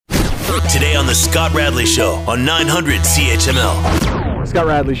Today on the Scott Radley Show on 900 CHML. Scott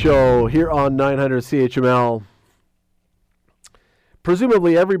Radley Show here on 900 CHML.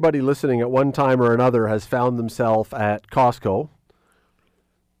 Presumably everybody listening at one time or another has found themselves at Costco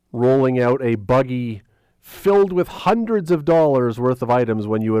rolling out a buggy filled with hundreds of dollars worth of items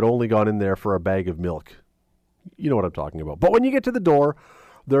when you had only gone in there for a bag of milk. You know what I'm talking about. But when you get to the door,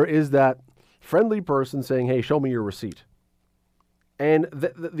 there is that friendly person saying, hey, show me your receipt. And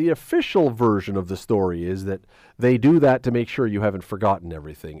the official version of the story is that they do that to make sure you haven't forgotten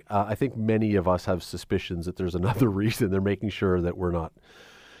everything. I think many of us have suspicions that there's another reason they're making sure that we're not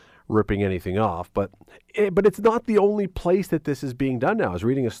ripping anything off. But it's not the only place that this is being done now. I was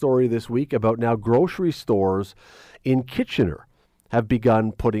reading a story this week about now grocery stores in Kitchener have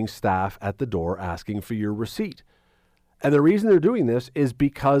begun putting staff at the door asking for your receipt. And the reason they're doing this is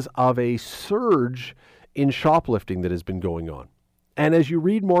because of a surge in shoplifting that has been going on. And as you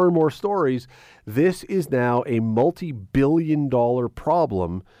read more and more stories, this is now a multi-billion-dollar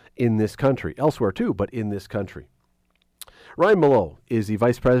problem in this country. Elsewhere too, but in this country. Ryan Mallough is the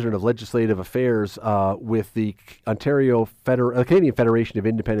Vice President of Legislative Affairs with the Canadian Federation of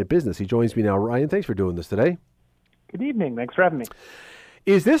Independent Business. He joins me now. Ryan, thanks for doing this today. Good evening. Thanks for having me.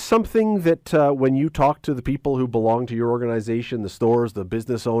 Is this something that when you talk to the people who belong to your organization, the stores, the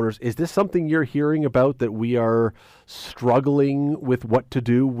business owners, is this something you're hearing about, that we are struggling with what to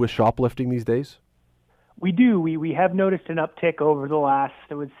do with shoplifting these days? We do. We have noticed an uptick over the last,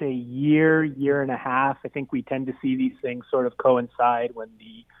 I would say, year and a half. I think we tend to see these things sort of coincide when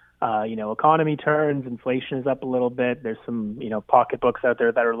the economy turns, inflation is up a little bit. There's some, pocketbooks out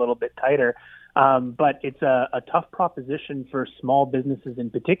there that are a little bit tighter. But it's a tough proposition for small businesses in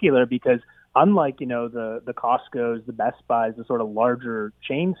particular, because unlike, the Costco's, the Best Buys, the sort of larger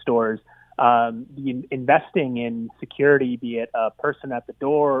chain stores, the investing in security, be it a person at the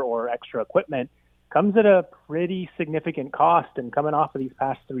door or extra equipment, comes at a pretty significant cost. And coming off of these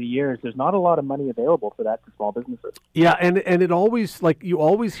past 3 years, there's not a lot of money available for that to small businesses. Yeah, and it always, you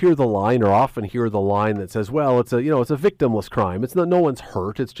always hear the line, or often hear the line that says, well, it's a victimless crime. It's not, no one's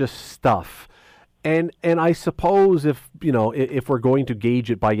hurt. It's just stuff. And I suppose if we're going to gauge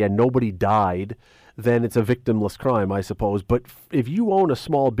it by, nobody died, then it's a victimless crime, I suppose. But if you own a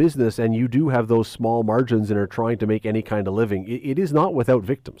small business and you do have those small margins and are trying to make any kind of living, it is not without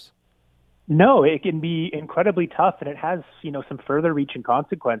victims. No, it can be incredibly tough, and it has, some further reaching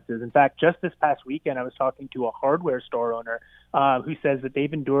consequences. In fact, just this past weekend, I was talking to a hardware store owner who says that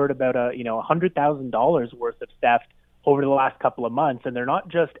they've endured about $100,000 worth of theft over the last couple of months. And they're not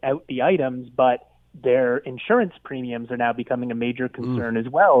just out the items, but their insurance premiums are now becoming a major concern as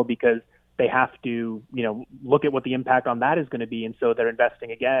well, because they have to, look at what the impact on that is going to be. And so they're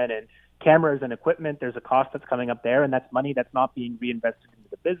investing again in cameras and equipment. There's a cost that's coming up there, and that's money that's not being reinvested into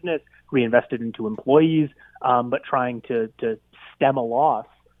the business, reinvested into employees, but trying to stem a loss.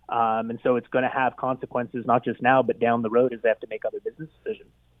 And so it's going to have consequences, not just now, but down the road as they have to make other business decisions.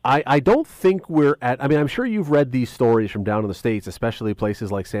 I don't think we're at, I'm sure you've read these stories from down in the States, especially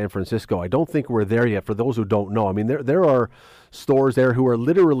places like San Francisco. I don't think we're there yet, for those who don't know. There are stores there who are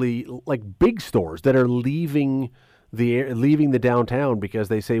literally like big stores that are leaving the downtown because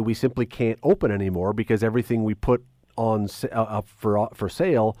they say we simply can't open anymore because everything we put on up for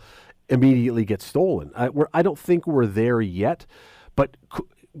sale immediately gets stolen. I don't think we're there yet, but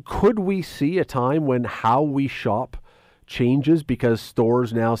could we see a time when how we shop changes because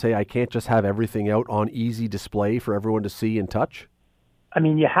stores now say, I can't just have everything out on easy display for everyone to see and touch?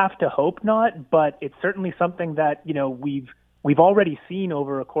 You have to hope not, but it's certainly something that, we've already seen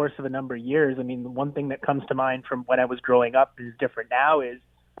over a course of a number of years. The one thing that comes to mind from when I was growing up is different now is,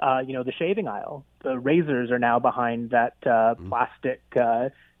 the shaving aisle. The razors are now behind that plastic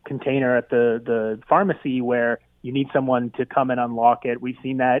container at the pharmacy where you need someone to come and unlock it. We've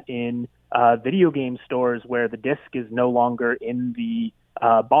seen that in video game stores where the disc is no longer in the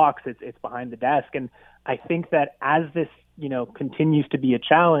box, it's behind the desk. And I think that as this, continues to be a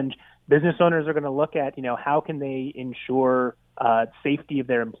challenge, business owners are going to look at, how can they ensure safety of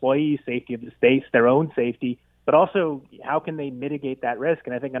their employees, safety of the space, their own safety, but also how can they mitigate that risk?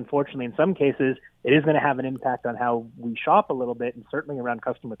 And I think, unfortunately, in some cases, it is going to have an impact on how we shop a little bit, and certainly around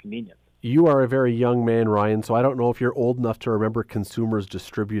customer convenience. You are a very young man, Ryan, so I don't know if you're old enough to remember Consumers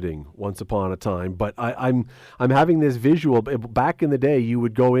Distributing once upon a time, but I'm having this visual. Back in the day, you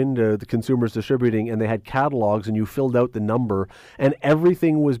would go into the Consumers Distributing and they had catalogs and you filled out the number and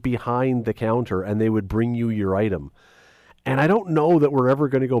everything was behind the counter and they would bring you your item. And I don't know that we're ever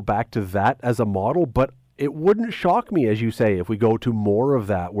going to go back to that as a model, but it wouldn't shock me, as you say, if we go to more of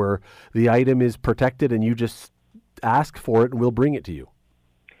that where the item is protected and you just ask for it and we'll bring it to you.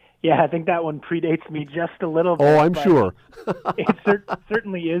 Yeah, I think that one predates me just a little bit. Oh, I'm sure. It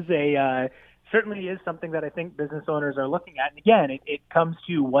certainly is something that I think business owners are looking at. And again, it comes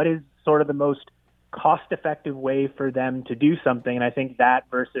to what is sort of the most cost-effective way for them to do something. And I think that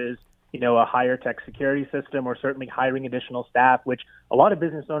versus, a higher tech security system, or certainly hiring additional staff, which a lot of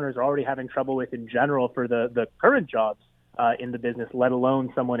business owners are already having trouble with in general for the current jobs in the business, let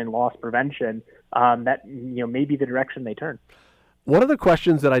alone someone in loss prevention, that may be the direction they turn. One of the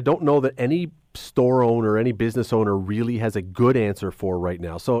questions that I don't know that any store owner, any business owner really has a good answer for right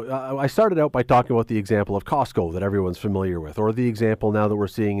now. So I started out by talking about the example of Costco that everyone's familiar with, or the example now that we're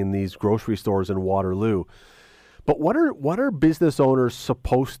seeing in these grocery stores in Waterloo. But what are business owners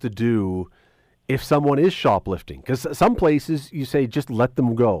supposed to do if someone is shoplifting? Because some places you say just let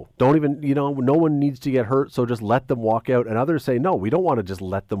them go. Don't even, no one needs to get hurt, so just let them walk out. And others say, no, we don't want to just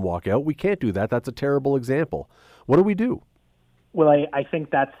let them walk out. We can't do that. That's a terrible example. What do we do? Well, I think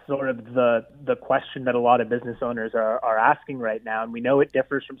that's sort of the question that a lot of business owners are asking right now. And we know it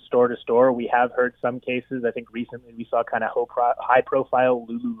differs from store to store. We have heard some cases. I think recently we saw kind of high-profile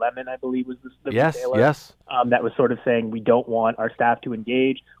Lululemon, I believe, was the retailer. Yes. That was sort of saying we don't want our staff to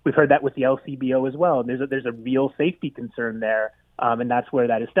engage. We've heard that with the LCBO as well. And there's a real safety concern there, and that's where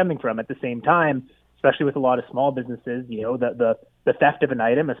that is stemming from. At the same time, especially with a lot of small businesses, the theft of an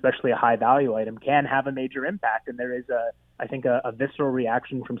item, especially a high-value item, can have a major impact. And there is I think a visceral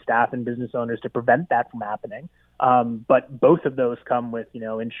reaction from staff and business owners to prevent that from happening. But both of those come with,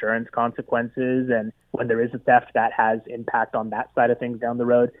 insurance consequences. And when there is a theft, that has impact on that side of things down the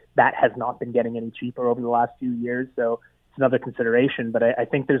road. That has not been getting any cheaper over the last few years. So it's another consideration. But I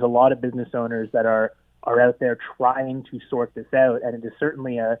think there's a lot of business owners that are out there trying to sort this out. And it is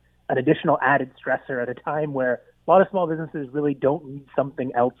certainly an additional added stressor at a time where a lot of small businesses really don't need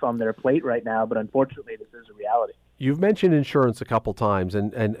something else on their plate right now. But unfortunately, this is a reality. You've mentioned insurance a couple times,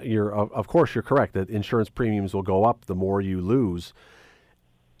 and you're of course you're correct that insurance premiums will go up the more you lose.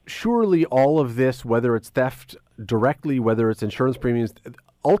 Surely all of this, whether it's theft directly, whether it's insurance premiums,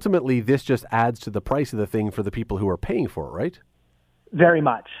 ultimately this just adds to the price of the thing for the people who are paying for it, right? Very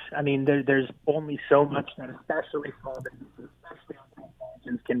much. I mean, there's only so much that especially small businesses, especially on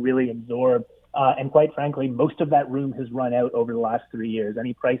margins, can really absorb. And quite frankly, most of that room has run out over the last 3 years.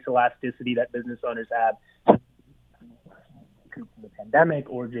 Any price elasticity that business owners have from the pandemic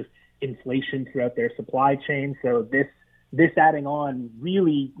or just inflation throughout their supply chain. So this adding on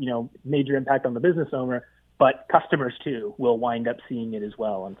really, major impact on the business owner, but customers too will wind up seeing it as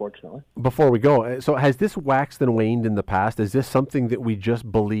well, unfortunately. Before we go, so has this waxed and waned in the past? Is this something that we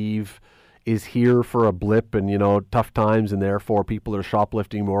just believe is here for a blip and, tough times and therefore people are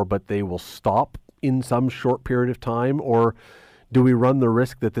shoplifting more, but they will stop in some short period of time? Or do we run the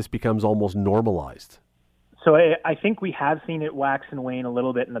risk that this becomes almost normalized? So I think we have seen it wax and wane a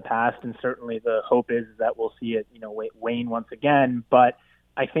little bit in the past, and certainly the hope is that we'll see it, wane once again. But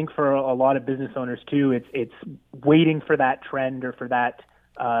I think for a lot of business owners too, it's waiting for that trend or for that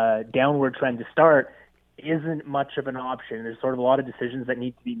downward trend to start isn't much of an option. There's sort of a lot of decisions that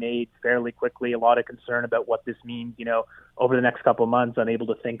need to be made fairly quickly, a lot of concern about what this means, over the next couple of months, unable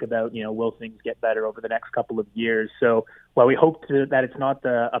to think about, will things get better over the next couple of years. So while we hope that it's not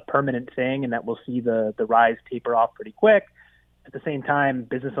a permanent thing and that we'll see the rise taper off pretty quick, at the same time,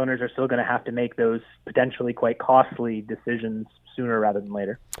 business owners are still going to have to make those potentially quite costly decisions sooner rather than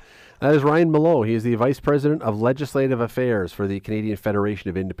later. That is Ryan Mallough. He is the Vice President of Legislative Affairs for the Canadian Federation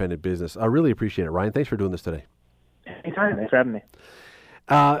of Independent Business. I really appreciate it, Ryan. Thanks for doing this today. Anytime. Thanks for having me.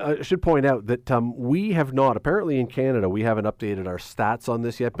 I should point out that we have not, apparently in Canada, we haven't updated our stats on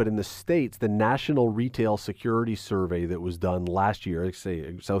this yet, but in the States, the National Retail Security Survey that was done last year,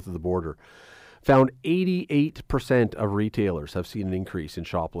 say south of the border, found 88% of retailers have seen an increase in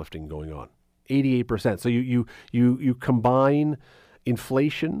shoplifting going on. 88%. So you combine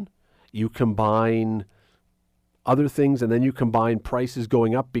inflation, you combine other things, and then you combine prices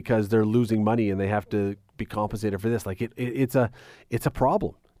going up because they're losing money and they have to be compensated for this. Like it's a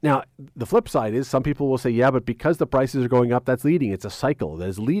problem. Now, the flip side is some people will say, yeah, but because the prices are going up, it's a cycle that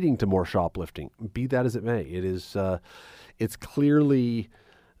is leading to more shoplifting. Be that as it may, it's clearly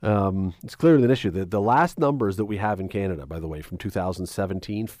an issue. The last numbers that we have in Canada, by the way, from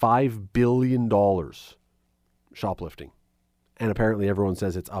 2017, $5 billion shoplifting. And apparently everyone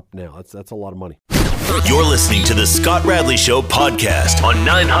says it's up now. That's a lot of money. You're listening to the Scott Radley Show podcast on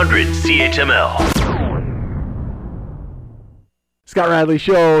 900 CHML. Scott Radley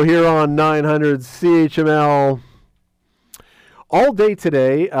Show here on 900 CHML. All day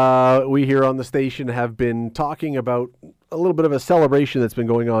today, we here on the station have been talking about a little bit of a celebration that's been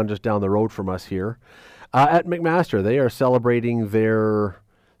going on just down the road from us here. At McMaster, they are celebrating their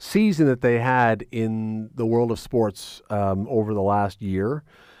season that they had in the world of sports over the last year.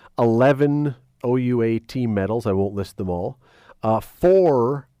 11 OUA team medals. I won't list them all.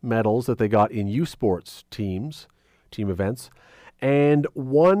 4 medals that they got in U Sports team events, and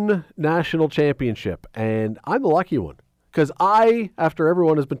 1 national championship. And I'm the lucky one. Because after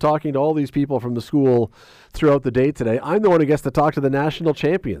everyone has been talking to all these people from the school throughout the day today, I'm the one who gets to talk to the national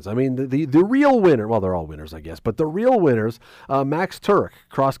champions. I mean, the real winner, well, they're all winners, I guess, but the real winners, Max Turek,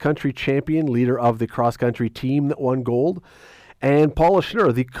 cross-country champion, leader of the cross-country team that won gold, and Paula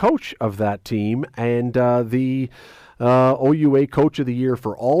Schnurr, the coach of that team, and the OUA Coach of the Year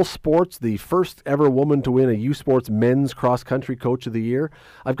for all sports, the first ever woman to win a U Sports Men's Cross Country Coach of the Year.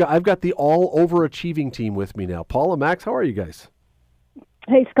 I've got the all overachieving team with me now. Paula, Max, how are you guys?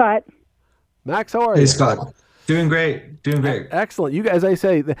 Hey, Scott. Max, how are you? Hey, Scott. Doing great. Excellent. You guys, as I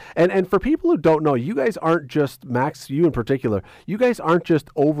say, and for people who don't know, you guys aren't just, Max, you in particular, you guys aren't just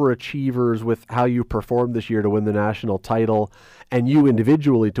overachievers with how you performed this year to win the national title, and you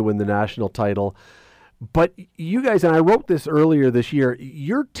individually to win the national title. But you guys, and I wrote this earlier this year,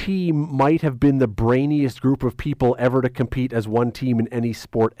 your team might have been the brainiest group of people ever to compete as one team in any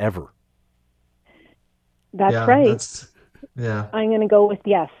sport ever. That's right. I'm going to go with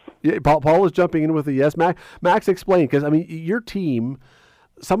yes. Yeah, Paul is jumping in with a yes. Max, explain, because, I mean, your team,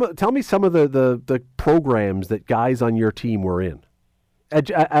 tell me some of the programs that guys on your team were in,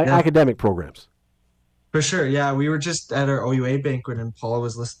 academic programs. For sure, yeah. We were just at our OUA banquet, and Paula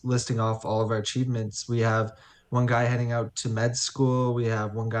was listing off all of our achievements. We have one guy heading out to med school. We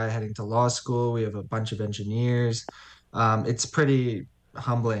have one guy heading to law school. We have a bunch of engineers. It's pretty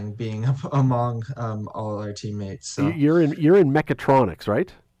humbling being among all our teammates. So. You're in mechatronics,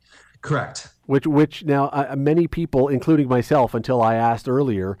 right? Correct. Which now many people, including myself, until I asked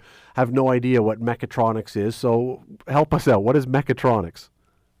earlier, have no idea what mechatronics is. So help us out. What is mechatronics?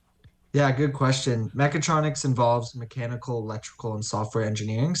 Yeah, good question. Mechatronics involves mechanical, electrical, and software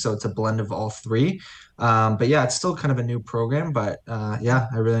engineering. So it's a blend of all three. But yeah, it's still kind of a new program, but yeah,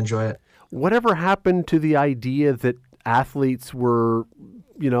 I really enjoy it. Whatever happened to the idea that athletes were,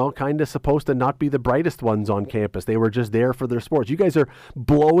 kind of supposed to not be the brightest ones on campus? They were just there for their sports. You guys are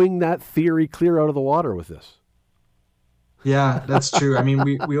blowing that theory clear out of the water with this. Yeah, that's true. I mean,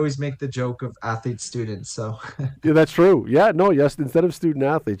 we always make the joke of athlete students, so. Yeah, that's true. Yeah, no, yes, instead of student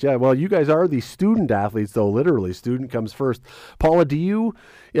athletes. Yeah, well, you guys are the student athletes, though, literally. Student comes first. Paula, you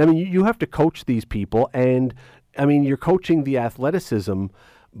have to coach these people, and, I mean, you're coaching the athleticism,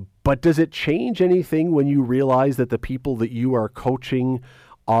 but does it change anything when you realize that the people that you are coaching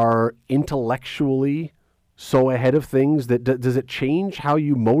are intellectually so ahead of things? Does it change how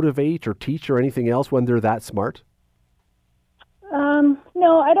you motivate or teach or anything else when they're that smart?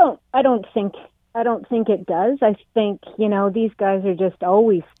 No, I don't think it does. I think, these guys are just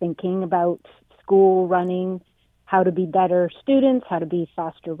always thinking about school running, how to be better students, how to be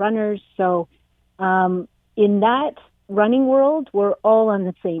faster runners. So, in that running world, we're all on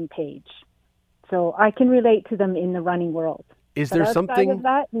the same page. So I can relate to them in the running world. Is there something of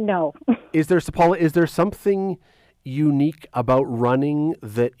that? No. Paula, is there something unique about running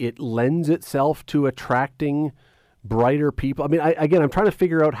that it lends itself to attracting brighter people? I mean, I'm trying to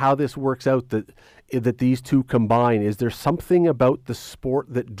figure out how this works out, that these two combine. Is there something about the sport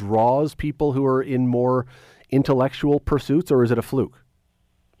that draws people who are in more intellectual pursuits, or is it a fluke?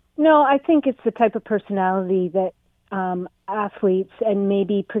 No, I think it's the type of personality that athletes, and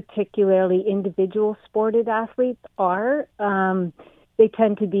maybe particularly individual sported athletes, are. They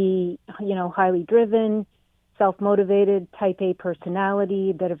tend to be, highly driven, self-motivated, type A personality,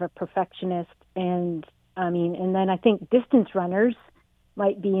 a bit of a perfectionist, and then I think distance runners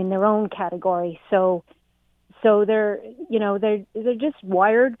might be in their own category. So they're just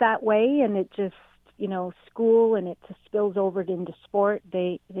wired that way, and it just, school, and it just spills over into sport.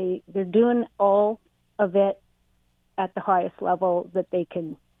 They're doing all of it at the highest level that they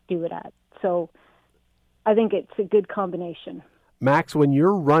can do it at. So I think it's a good combination. Max, when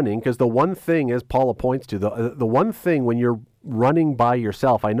you're running, because the one thing, as Paula points to, the one thing when you're running by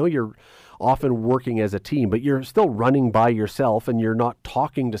yourself, I know you're often working as a team, but you're still running by yourself and you're not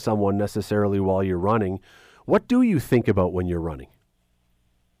talking to someone necessarily while you're running. What do you think about when you're running?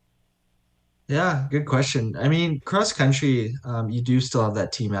 Yeah, good question. I mean, cross country, you do still have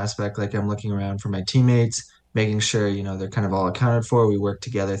that team aspect. Like, I'm looking around for my teammates, making sure, they're kind of all accounted for. We work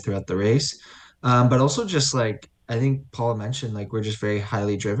together throughout the race. But also just like, I think Paula mentioned, like, we're just very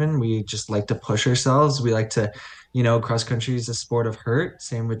highly driven. We just like to push ourselves. We like to, cross country is a sport of hurt.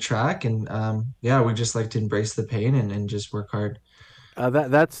 Same with track. And we just like to embrace the pain and just work hard.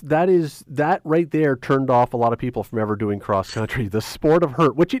 That right there turned off a lot of people from ever doing cross country. The sport of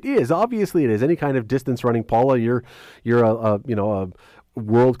hurt, which it is, obviously it is. Any kind of distance running, Paula, you're a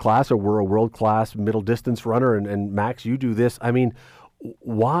world class, or we're a world class middle distance runner, and Max, you do this. I mean,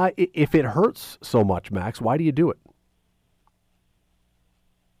 why, if it hurts so much, Max, why do you do it?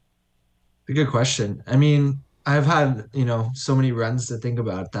 A good question. I mean, I've had, so many runs to think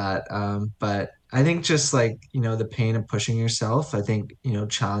about that. But I think just like, the pain of pushing yourself, I think,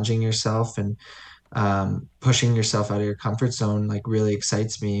 challenging yourself and pushing yourself out of your comfort zone, like really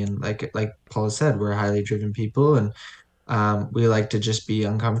excites me. And like Paula said, we're highly driven people, and we like to just be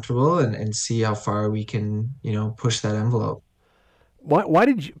uncomfortable and see how far we can, push that envelope. Why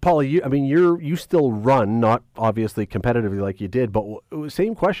did you, Paula? You still run, not obviously competitively like you did, but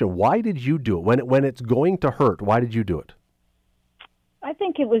same question. Why did you do it when it's going to hurt? Why did you do it? I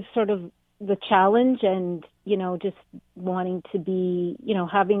think it was sort of the challenge, and just wanting to be,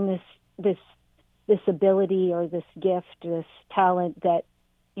 having this ability or this gift, this talent that,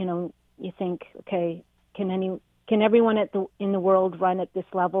 you think, okay, can everyone in the world run at this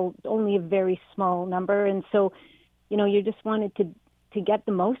level? Only a very small number, and so, you just wanted to get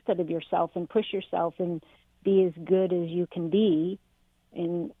the most out of yourself and push yourself and be as good as you can be.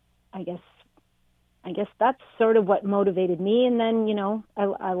 And I guess that's sort of what motivated me. And then,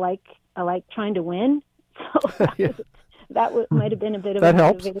 I like trying to win. So that might have been a bit of a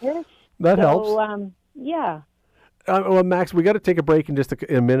motivator. That helps. Yeah. Well, Max, we got to take a break in just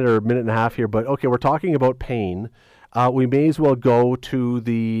a minute or a minute and a half here. But okay, we're talking about pain. We may as well go to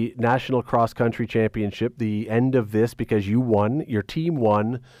the National Cross Country Championship, the end of this, because you won, your team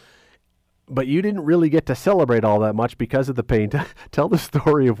won, but you didn't really get to celebrate all that much because of the pain. Tell the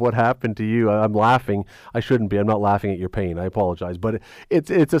story of what happened to you. I'm laughing. I shouldn't be. I'm not laughing at your pain. I apologize. But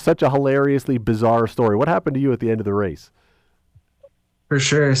it's such a hilariously bizarre story. What happened to you at the end of the race? For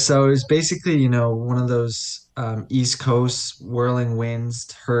sure. So it was basically, one of those East Coast whirling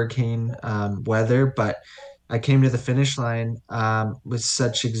winds, hurricane weather, but I came to the finish line with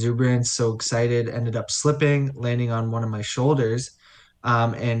such exuberance, so excited, ended up slipping, landing on one of my shoulders.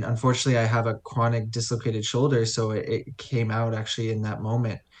 And unfortunately, I have a chronic dislocated shoulder, so it came out actually in that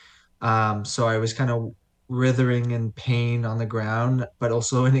moment. So I was kind of writhing in pain on the ground, but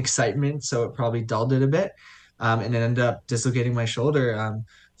also in excitement, so it probably dulled it a bit. And it ended up dislocating my shoulder.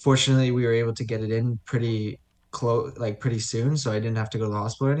 Fortunately, we were able to get it in pretty close, like pretty soon, so I didn't have to go to the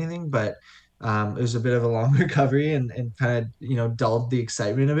hospital or anything. But it was a bit of a long recovery and kind of, dulled the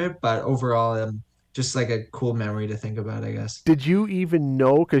excitement a bit. But overall, just like a cool memory to think about, I guess. Did you even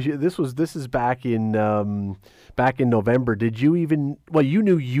know, because this is back in November, did you even, well, you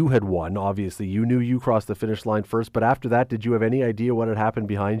knew you had won, obviously. You knew you crossed the finish line first, but after that, did you have any idea what had happened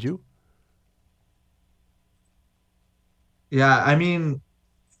behind you? Yeah, I mean,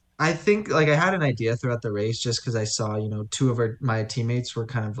 I think like I had an idea throughout the race just because I saw, two of my teammates were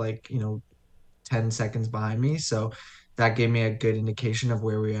kind of like, 10 seconds behind me. So that gave me a good indication of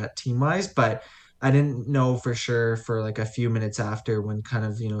where we were at team wise. But I didn't know for sure for like a few minutes after when kind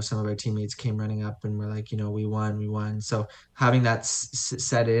of, some of our teammates came running up and were like, we won. So having that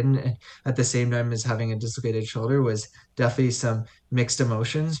set in at the same time as having a dislocated shoulder was definitely some mixed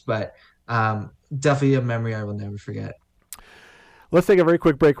emotions, but definitely a memory I will never forget. Let's take a very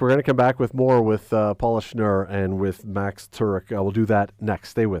quick break. We're going to come back with more with Paula Schnurr and with Max Turek. We'll do that next.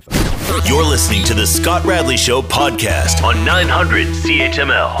 Stay with us. You're listening to the Scott Radley Show podcast on 900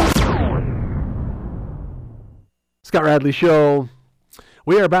 CHML. Scott Radley Show.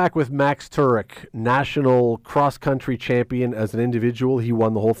 We are back with Max Turek, national cross-country champion as an individual. He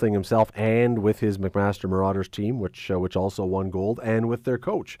won the whole thing himself, and with his McMaster Marauders team, which also won gold, and with their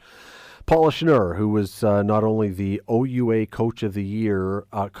coach, Paula Schnurr, who was not only the OUA Coach of the Year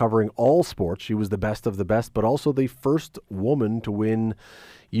covering all sports, she was the best of the best, but also the first woman to win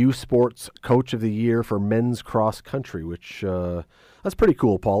U Sports Coach of the Year for men's cross country, which that's pretty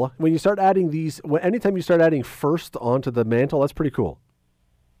cool, Paula. When you start adding these, anytime you start adding first onto the mantle, that's pretty cool.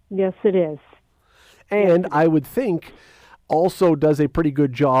 Yes, it is. And I would think also does a pretty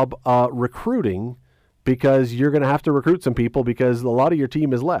good job recruiting, because you're going to have to recruit some people because a lot of your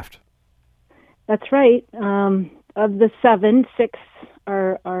team is left. That's right. Of the 7, 6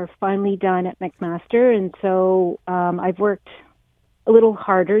 are finally done at McMaster, and so I've worked a little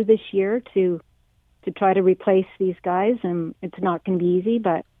harder this year to try to replace these guys, and it's not going to be easy,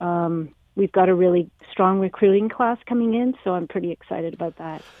 but we've got a really strong recruiting class coming in, so I'm pretty excited about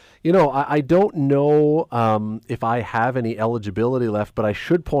that. I don't know if I have any eligibility left, but I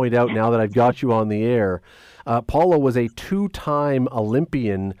should point out now that I've got you on the air, Paula was a 2-time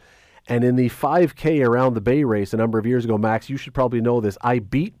Olympian And in the 5K around the Bay race a number of years ago, Max, you should probably know this, I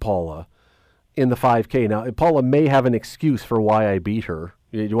beat Paula in the 5K. Now, Paula may have an excuse for why I beat her.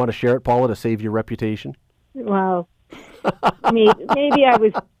 You want to share it, Paula, to save your reputation? Well, maybe I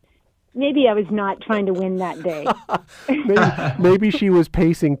was not trying to win that day. maybe she was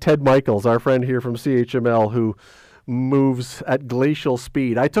pacing Ted Michaels, our friend here from CHML, who moves at glacial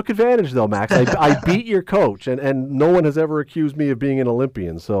speed. I took advantage, though, Max. I beat your coach, and no one has ever accused me of being an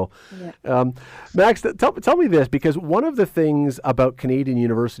Olympian. So, yeah. Max, tell me this, because one of the things about Canadian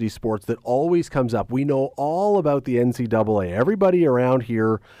university sports that always comes up, we know all about the NCAA. Everybody around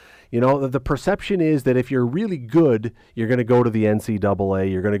here, the perception is that if you're really good, you're going to go to the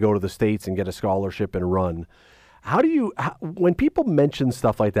NCAA, you're going to go to the States and get a scholarship and run. When people mention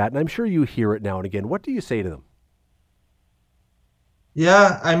stuff like that, and I'm sure you hear it now and again, what do you say to them?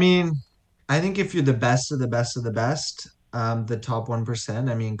 Yeah, I mean, I think if you're the best of the best of the best, the top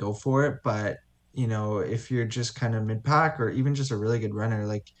 1%, go for it. But, if you're just kind of mid-pack or even just a really good runner,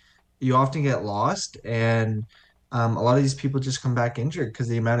 like you often get lost. And a lot of these people just come back injured because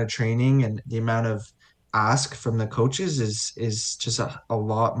the amount of training and the amount of ask from the coaches is just a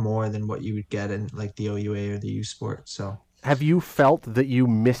lot more than what you would get in like the OUA or the U Sport. So have you felt that you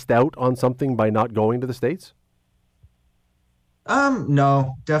missed out on something by not going to the States?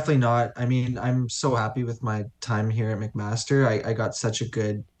 No, definitely not. I mean, I'm so happy with my time here at McMaster. I got such a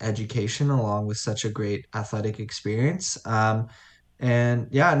good education along with such a great athletic experience. And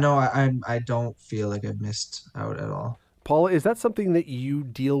yeah, no, I don't feel like I've missed out at all. Paula, is that something that you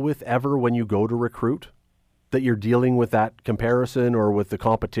deal with ever when you go to recruit? That you're dealing with that comparison or with the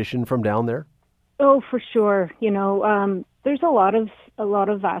competition from down there? Oh, for sure. There's a lot of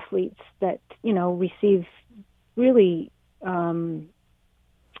athletes that, receive really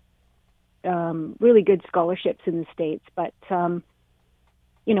really good scholarships in the States. But,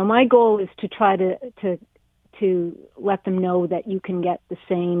 my goal is to try to let them know that you can get the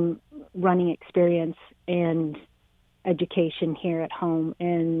same running experience and education here at home.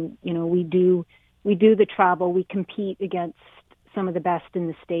 And, we do the travel. We compete against some of the best in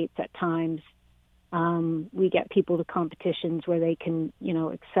the States at times. We get people to competitions where they can,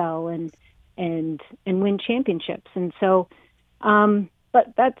 excel and win championships. And so,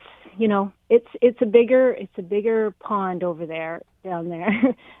 but that's, it's a bigger pond over there, down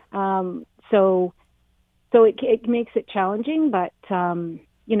there. So it makes it challenging, but,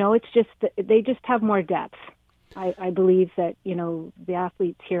 it's just, they just have more depth. I believe that, the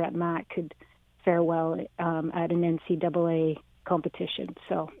athletes here at MAC could fare well, at an NCAA competition.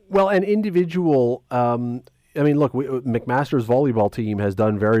 So, well, an individual, look, McMaster's volleyball team has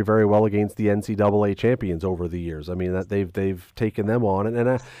done very, very well against the NCAA champions over the years. I mean, that they've taken them on,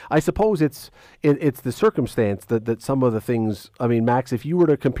 and I suppose it's the circumstance that some of the things. I mean, Max, if you were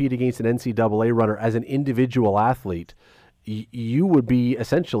to compete against an NCAA runner as an individual athlete, you would be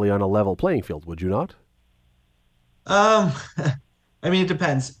essentially on a level playing field, would you not? It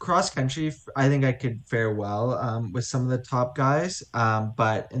depends. Cross country, I think I could fare well with some of the top guys,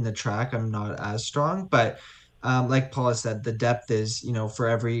 but in the track, I'm not as strong. But like Paula said, the depth is, for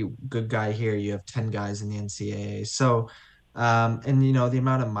every good guy here, you have 10 guys in the NCAA. So, and, the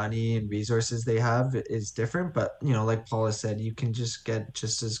amount of money and resources they have is different. But, like Paula said, you can just get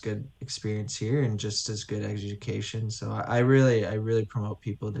just as good experience here and just as good education. So I really promote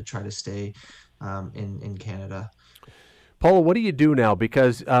people to try to stay in Canada. Paula, what do you do now?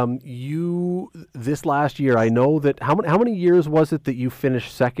 Because this last year, I know that how many years was it that you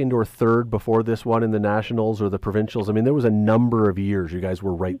finished second or third before this one in the nationals or the provincials? I mean, there was a number of years you guys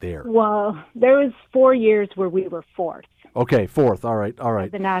were right there. Well, there was 4 years where we were fourth. Okay, fourth. All right.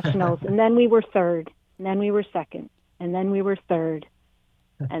 The nationals, and then we were third, and then we were second, and then we were third,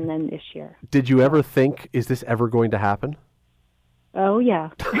 and then this year. Did you ever think, is this ever going to happen? Oh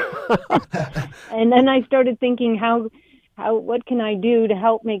yeah. And then I started thinking, what can I do to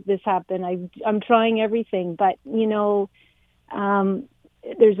help make this happen? I'm trying everything, but there's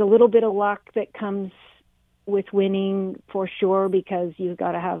a little bit of luck that comes with winning for sure, because you've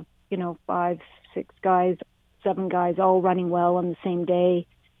got to have 5, 6 guys, 7 guys all running well on the same day.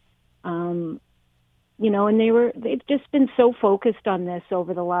 And they've just been so focused on this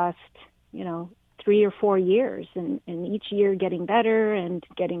over the last 3 or 4 years, and each year getting better and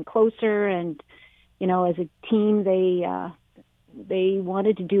getting closer. And as a team, they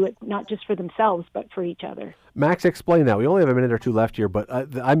wanted to do it not just for themselves, but for each other. Max, explain that. We only have a minute or two left here, but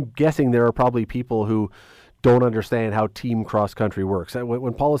I'm guessing there are probably people who don't understand how team cross country works.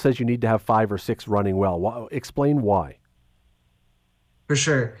 When Paula says you need to have 5 or 6 running well, explain why. For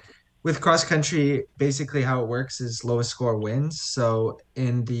sure. With cross country, basically how it works is lowest score wins. So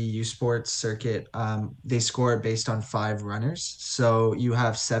in the U Sports circuit, they score it based on 5 runners. So you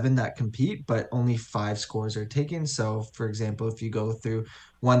have 7 that compete, but only 5 scores are taken. So for example, if you go through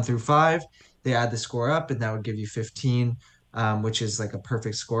 1 through 5, they add the score up, and that would give you 15, which is like a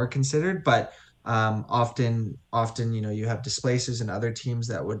perfect score considered. But often, you have displacers and other teams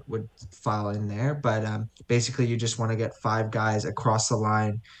that would file in there. But basically, you just want to get 5 guys across the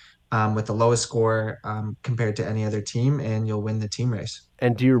line with the lowest score compared to any other team, and you'll win the team race.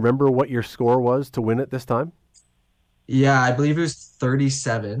 And do you remember what your score was to win it this time? Yeah, I believe it was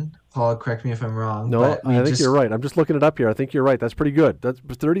 37. Paula, correct me if I'm wrong. No, But I think you're right. I'm just looking it up here. I think you're right. That's pretty good. That's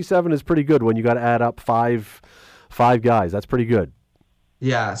 37 is pretty good when you got to add up five guys. That's pretty good.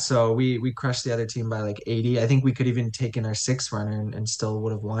 Yeah, so we crushed the other team by like 80. I think we could even taken our 6 runner and still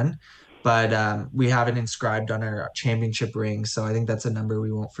would have won. But we have it inscribed on our championship ring, so I think that's a number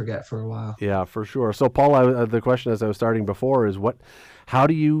we won't forget for a while. Yeah, for sure. So, Paul, the question as I was starting before is how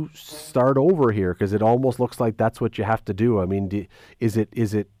do you start over here? Because it almost looks like that's what you have to do. I mean, is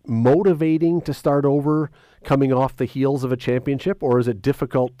it motivating to start over coming off the heels of a championship, or is it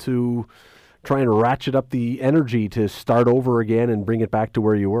difficult to try and ratchet up the energy to start over again and bring it back to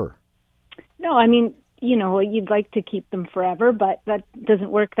where you were? No, I mean, you'd like to keep them forever, but that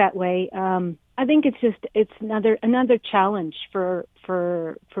doesn't work that way. I think it's another challenge for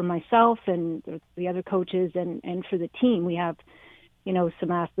myself and the other coaches and for the team. We have,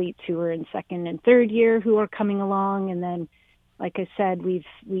 some athletes who are in second and third year who are coming along, and then, like I said,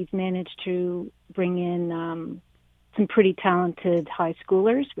 we've managed to bring in some pretty talented high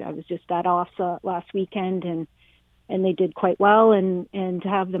schoolers. I was just at OFSA last weekend, and they did quite well. And to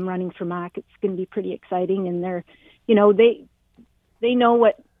have them running for MAC, it's going to be pretty exciting. And they're, they know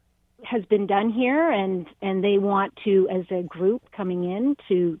what has been done here, and they want to, as a group coming in,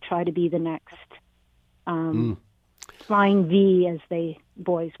 to try to be the next Flying V, as they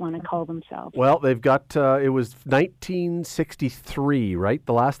boys want to call themselves. Well, they've got, it was 1963, right,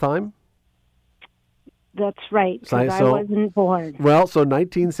 the last time? That's right, because I wasn't born. Well, so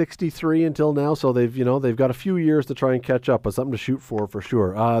 1963 until now, so they've got a few years to try and catch up, but something to shoot for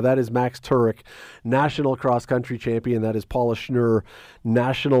sure. That is Max Turek, national cross-country champion. That is Paula Schnurr,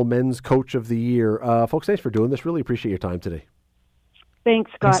 national men's coach of the year. Folks, thanks for doing this. Really appreciate your time today.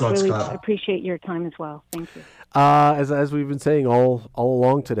 Thanks, Scott. Thanks a lot, Scott. Appreciate your time as well. Thank you. As we've been saying all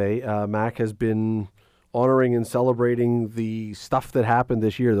along today, Mac has been honoring and celebrating the stuff that happened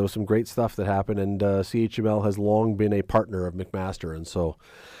this year. There was some great stuff that happened, and CHML has long been a partner of McMaster, and so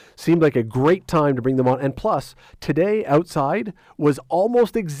seemed like a great time to bring them on. And plus, today outside was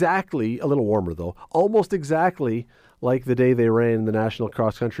almost exactly, a little warmer though, almost exactly like the day they ran the national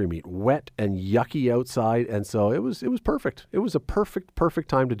cross-country meet. Wet and yucky outside, and so it was perfect. It was a perfect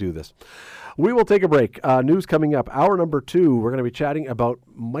time to do this. We will take a break. News coming up. Hour number 2, we're going to be chatting about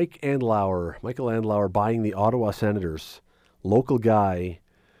Michael Andlauer buying the Ottawa Senators. Local guy,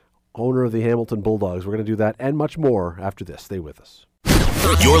 owner of the Hamilton Bulldogs. We're going to do that and much more after this. Stay with us.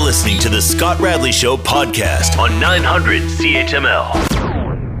 You're listening to the Scott Radley Show podcast on 900 CHML.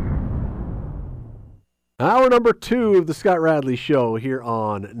 Hour number 2 of the Scott Radley Show here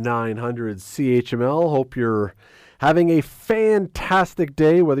on 900 CHML. Hope you're having a fantastic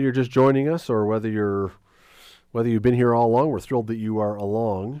day, whether you're just joining us or whether you've been here all along. We're thrilled that you are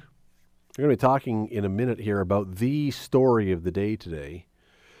along. We're going to be talking in a minute here about the story of the day today.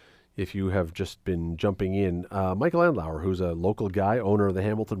 If you have just been jumping in, Michael Andlauer, who's a local guy, owner of the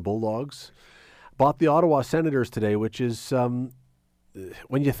Hamilton Bulldogs, bought the Ottawa Senators today, which is,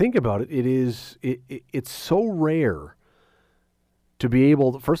 when you think about it, it's so rare to be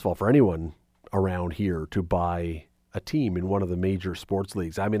able to, first of all, for anyone around here to buy a team in one of the major sports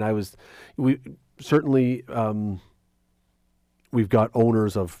leagues. I mean, we've got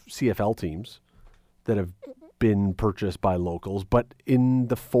owners of CFL teams that have been purchased by locals, but in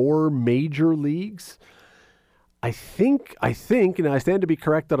the 4 major leagues, I think, and I stand to be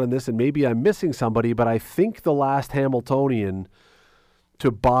corrected on this, and maybe I'm missing somebody, but I think the last Hamiltonian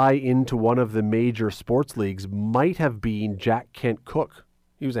to buy into one of the major sports leagues might have been Jack Kent Cook.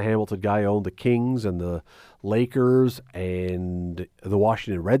 He was a Hamilton guy, owned the Kings and the Lakers and the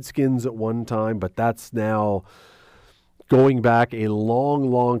Washington Redskins at one time, but that's now going back a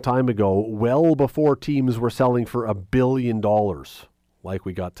long time ago, well before teams were selling for $1 billion like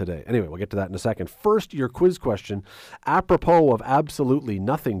we got today. Anyway, we'll get to that in a second. First, your quiz question. Apropos of absolutely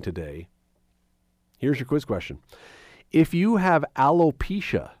nothing today, here's your quiz question. If you have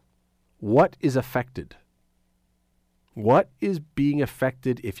alopecia, what is affected? What is being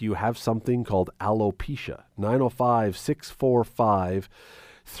affected if you have something called alopecia? 905-645-32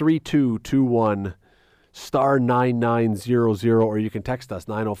 3221 star 9900, or you can text us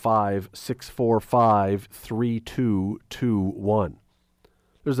 905-645-3221.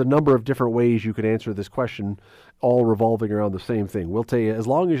 There's a number of different ways you can answer this question, all revolving around the same thing. We'll tell you, as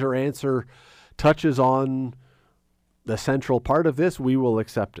long as your answer touches on the central part of this, we will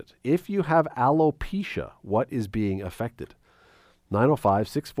accept it. If you have alopecia, what is being affected?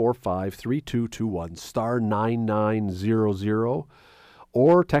 905-645-3221, star 9900,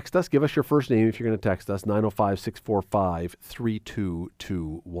 or text us. Give us your first name if you're going to text us,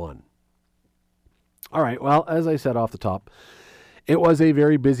 905-645-3221. All right, well, as I said off the top, it was a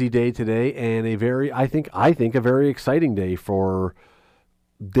very busy day today, and I think a very exciting day for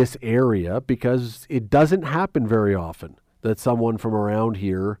this area, because it doesn't happen very often that someone from around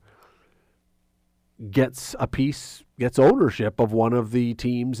here gets ownership of one of the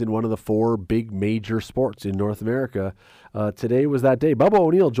teams in one of the four big major sports in North America. Today was that day. Bubba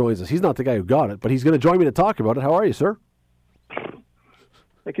O'Neill joins us. He's not the guy who got it, but he's going to join me to talk about it. How are you, sir?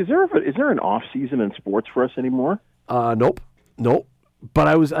 Like, is there an off season in sports for us anymore? Nope. But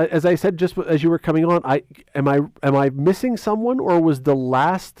I was, as I said, just as you were coming on, am I missing someone, or was the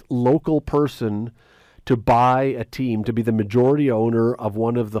last local person to buy a team, to be the majority owner of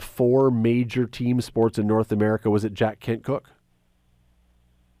one of the four major team sports in North America, was it Jack Kent Cooke?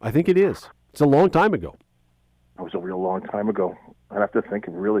 I think it is. It's a long time ago. That was a real long time ago. I'd have to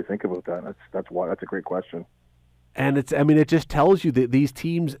really think about that. That's a great question. And it just tells you that these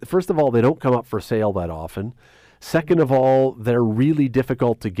teams, first of all, they don't come up for sale that often. Second of all, they're really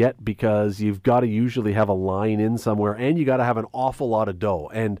difficult to get because you've got to usually have a line in somewhere, and you got to have an awful lot of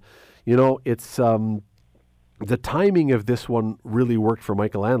dough. And, it's the timing of this one really worked for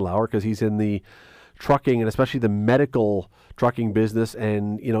Michael Andlauer, because he's in the trucking and especially the medical trucking business,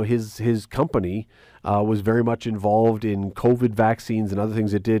 and his company was very much involved in COVID vaccines and other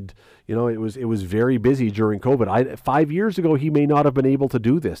things. It did, it was very busy during COVID. 5 years ago, he may not have been able to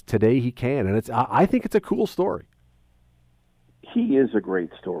do this. Today, he can, and I think it's a cool story. He is a great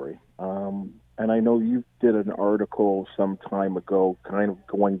story, and I know you did an article some time ago, kind of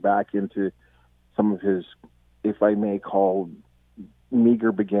going back into some of his, if I may call,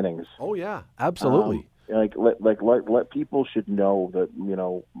 meager beginnings. Oh yeah, absolutely. Let people should know that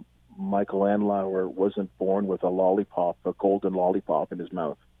Michael Andlauer wasn't born with a golden lollipop in his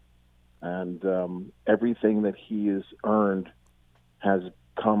mouth, and everything that he has earned has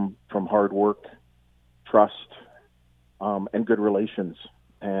come from hard work, trust, and good relations.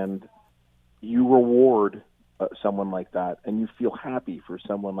 And you reward someone like that, and you feel happy for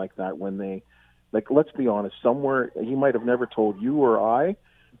someone like that when they. Let's be honest, somewhere, he might have never told you or I,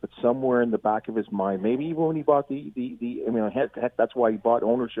 but somewhere in the back of his mind, maybe even when he bought heck, that's why he bought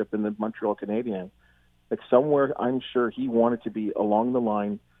ownership in the Montreal Canadiens. Somewhere, I'm sure he wanted to be along the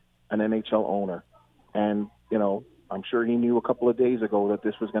line an NHL owner. And, I'm sure he knew a couple of days ago that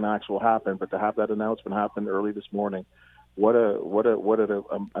this was going to actually happen, but to have that announcement happen early this morning, what an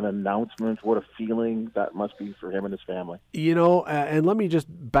announcement, what a feeling that must be for him and his family. And let me just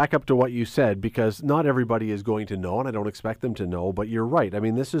back up to what you said, because not everybody is going to know, and I don't expect them to know, but you're right. I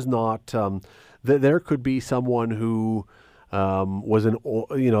mean, this is not, there could be someone who was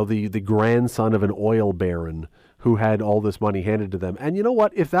the grandson of an oil baron who had all this money handed to them. And you know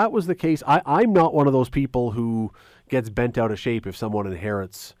what? If that was the case, I'm not one of those people who gets bent out of shape if someone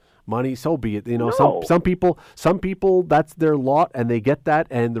inherits money. So be it. No. Some people that's their lot, and they get that,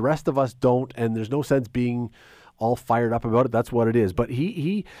 and the rest of us don't. And there's no sense being all fired up about it. That's what it is. But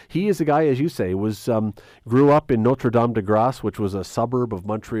he is a guy, as you say, grew up in Notre-Dame-de-Grâce, which was a suburb of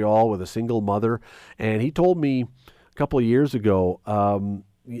Montreal with a single mother. And he told me a couple of years ago,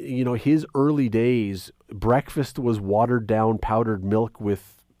 his early days, breakfast was watered down powdered milk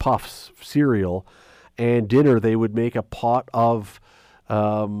with Puffs cereal, and dinner they would make a pot of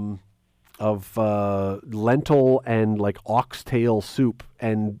lentil and oxtail soup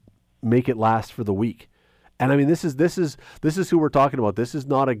and make it last for the week. And I mean, this is who we're talking about. This is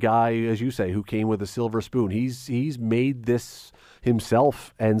not a guy, as you say, who came with a silver spoon. He's made this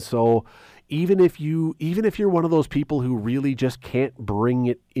himself. And so even if you're one of those people who really just can't bring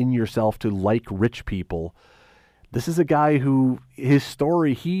it in yourself to like rich people, this is a guy who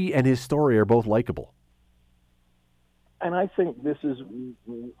he and his story are both likable. And I think this is,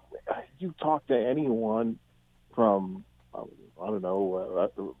 you talk to anyone from,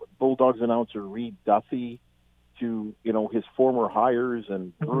 Bulldogs announcer Reed Duffy to, his former hires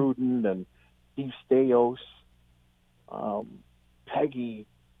and Gruden and Steve Staios, Peggy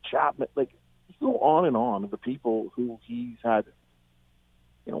Chapman, you go on and on of the people who he's had,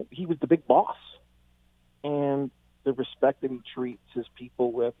 he was the big boss. And the respect that he treats his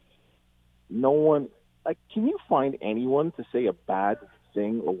people with. No one, like, can you find anyone to say a bad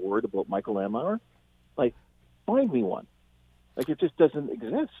thing or word about Michael Landauer? Like, find me one. Like, it just doesn't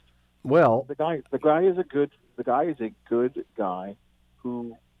exist. Well, the guy is a good guy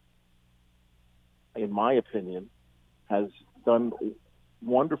who, in my opinion, has done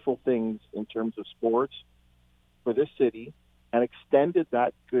wonderful things in terms of sports for this city and extended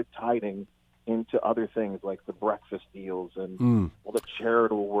that good tiding into other things like the breakfast deals and all the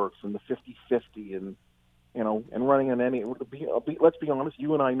charitable works and the 50-50 and, you know, and running an let's be honest,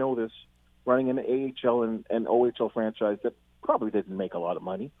 you and I know this, running an AHL and OHL franchise that probably didn't make a lot of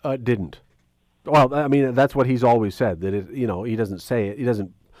money. Didn't. Well, I mean, that's what he's always said, that it, you know, he doesn't say it, he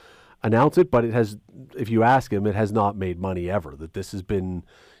doesn't announce it, but it has, if you ask him, it has not made money ever, that this has been,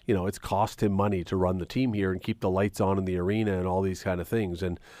 you know, it's cost him money to run the team here and keep the lights on in the arena and all these kind of things.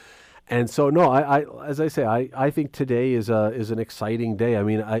 And so, no, I as I say, I think today is an exciting day. I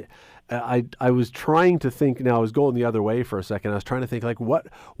mean, I was trying to think, now I was going the other way for a second. I was trying to think, like, what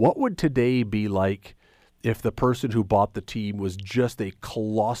would today be like if the person who bought the team was just a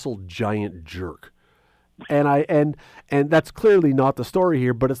colossal giant jerk? And that's clearly not the story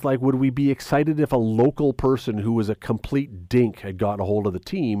here, but it's like, would we be excited if a local person who was a complete dink had gotten a hold of the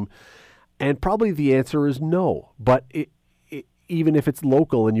team? And probably the answer is no. But even if it's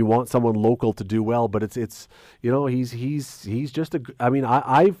local and you want someone local to do well, but it's you know, he's just a, I mean,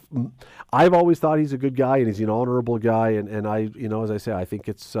 I've always thought he's a good guy and he's an honorable guy, and I, you know, as I say, I think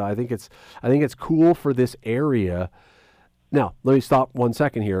it's cool for this area. Now, let me stop 1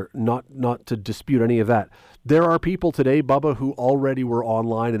 second here, not to dispute any of that. There are people today, Bubba, who already were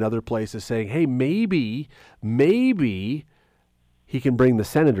online and other places saying, hey, maybe he can bring the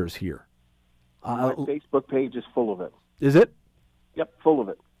Senators here. My Facebook page is full of it. Is it? Yep, full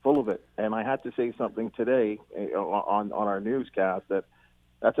of it. And I had to say something today on our newscast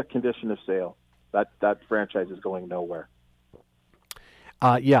that's a condition of sale. That franchise is going nowhere.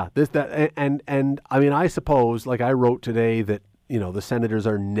 Yeah, and I mean, I suppose, like I wrote today, that, you know, the Senators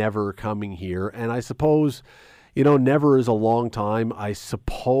are never coming here, and I suppose, you know, never is a long time. I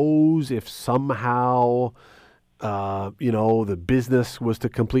suppose if somehow, you know, the business was to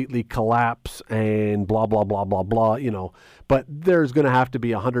completely collapse and blah, blah, blah, blah, blah, you know, but there's going to have to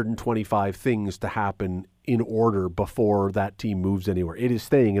be 125 things to happen in order before that team moves anywhere. It is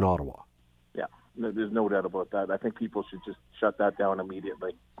staying in Ottawa. Yeah, there's no doubt about that. I think people should just shut that down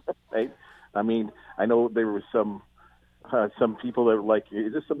immediately. Right? I mean, I know there was some people that were like,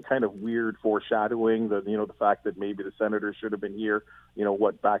 is this some kind of weird foreshadowing that, you know, the fact that maybe the Senators should have been here, you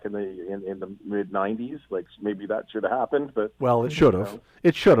know, back in the mid 90s, like maybe that should have happened, but well, it should have.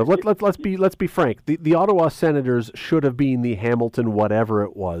 It should have. Let's be frank. The Ottawa Senators should have been the Hamilton whatever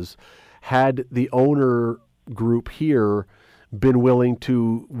it was, had the owner group here been willing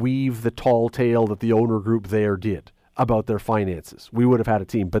to weave the tall tale that the owner group there did about their finances. We would have had a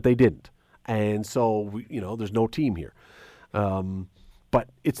team, but they didn't. And so, you know, there's no team here. But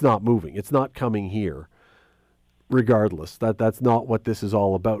it's not moving. It's not coming here. Regardless, that's not what this is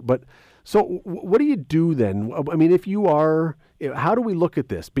all about. But so what do you do then? I mean, if you are, how do we look at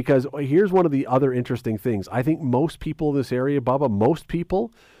this? Because here's one of the other interesting things. I think most people in this area, Bubba, most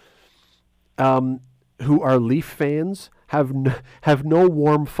people who are Leaf fans have no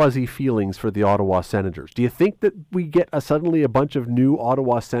warm, fuzzy feelings for the Ottawa Senators. Do you think that we get suddenly a bunch of new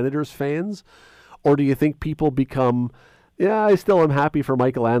Ottawa Senators fans? Or do you think people become, yeah, I still am happy for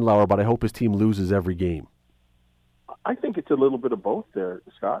Michael Landauer, but I hope his team loses every game? I think it's a little bit of both there,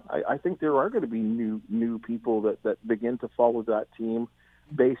 Scott. I think there are going to be new people that begin to follow that team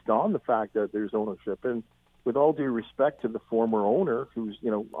based on the fact that there's ownership. And with all due respect to the former owner, who's,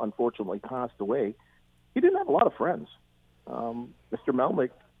 you know, unfortunately passed away, he didn't have a lot of friends. Mr. Mallough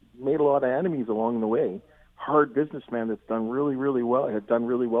made a lot of enemies along the way. Hard businessman that's done really, really well, had done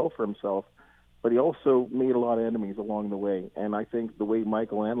really well for himself, but he also made a lot of enemies along the way. And I think the way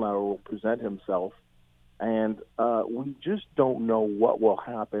Michael Landauer will present himself, and we just don't know what will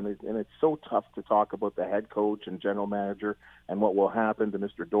happen. And it's so tough to talk about the head coach and general manager and what will happen to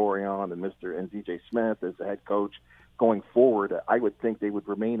Mr. Dorion and DJ Smith as the head coach going forward. I would think they would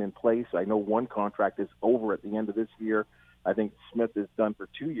remain in place. I know one contract is over at the end of this year. I think Smith is done for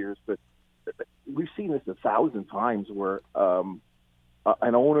 2 years, but we've seen this 1,000 times where an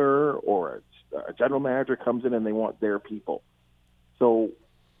owner or a general manager comes in and they want their people. So,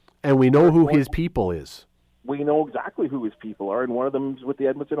 and we know who his people is. We know exactly who his people are, and one of them is with the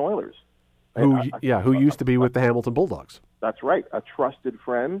Edmonton Oilers. Who used to be with the Hamilton Bulldogs. That's right, a trusted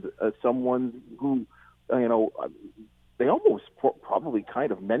friend, someone who, you know, they almost probably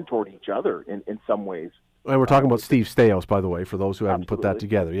kind of mentored each other in some ways. And we're talking about Steve Staios, by the way, for those who haven't put that Absolutely.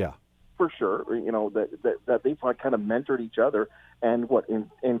 together. Yeah. For sure, that they've kind of mentored each other, and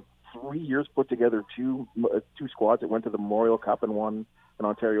in 3 years put together two squads that went to the Memorial Cup and won an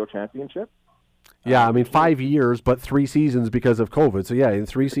Ontario championship. Yeah, I mean 5 years, but 3 seasons because of COVID. So yeah, in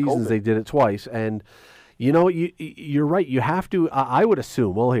 3 seasons they did it twice, and you're right. You have to. I would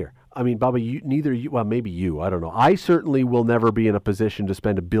assume. Well, here, I mean, Bubba, well, maybe you. I don't know. I certainly will never be in a position to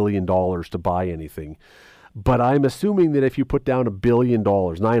spend $1 billion to buy anything. But I'm assuming that if you put down $1 billion,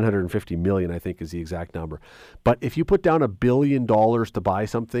 $950 million, I think is the exact number. But if you put down $1 billion to buy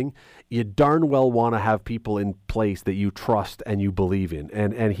something, you darn well want to have people in place that you trust and you believe in.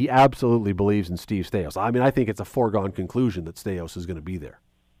 And he absolutely believes in Steve Staios. I mean, I think it's a foregone conclusion that Staios is going to be there.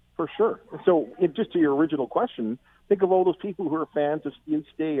 For sure. So just to your original question, think of all those people who are fans of Steve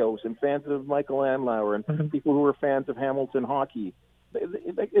Staios and fans of Michael Andlauer and people who are fans of Hamilton hockey.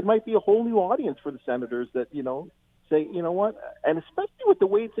 It might be a whole new audience for the Senators that, say, you know what, and especially with the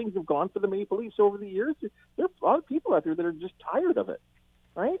way things have gone for the Maple Leafs over the years, there are a lot of people out there that are just tired of it,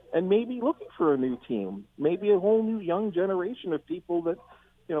 right? And maybe looking for a new team, maybe a whole new young generation of people that,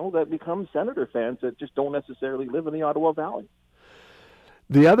 that become Senator fans that just don't necessarily live in the Ottawa Valley.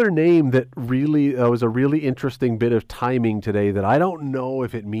 The other name that really was a really interesting bit of timing today that I don't know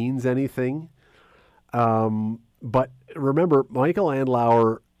if it means anything, but remember, Michael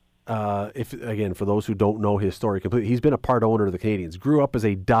Andlauer, for those who don't know his story completely, he's been a part owner of the Canadiens, grew up as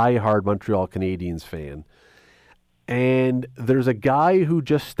a diehard Montreal Canadiens fan. And there's a guy who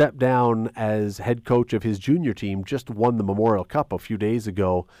just stepped down as head coach of his junior team, just won the Memorial Cup a few days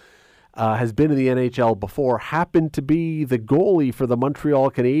ago, has been in the NHL before, happened to be the goalie for the Montreal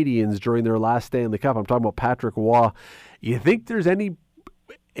Canadiens during their last Stanley Cup. I'm talking about Patrick Roy. You think there's any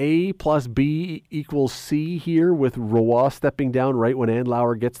A plus B equals C here with Roy stepping down right when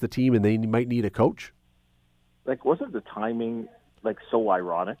Andlauer gets the team and they might need a coach? Wasn't the timing so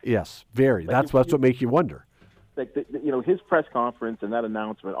ironic? Yes, very. That's what makes you wonder. His press conference and that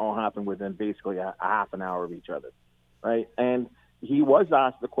announcement all happened within basically a half an hour of each other, right? And he was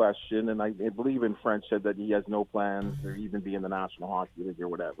asked the question, and I believe in French said that he has no plans to even be in the National Hockey League or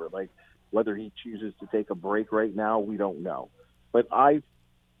whatever. Whether he chooses to take a break right now, we don't know. But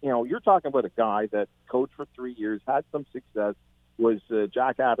you're talking about a guy that coached for 3 years, had some success, was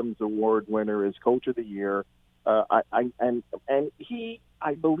Jack Adams Award winner as Coach of the Year, and he,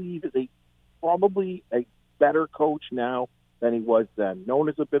 I believe, is probably a better coach now than he was then. Known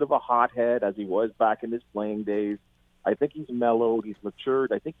as a bit of a hothead, as he was back in his playing days. I think he's mellowed, he's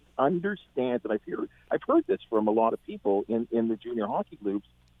matured. I think he understands, and I've heard this from a lot of people in the junior hockey loops,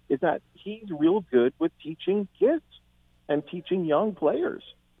 is that he's real good with teaching kids and teaching young players.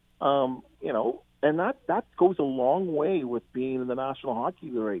 And that goes a long way with being in the National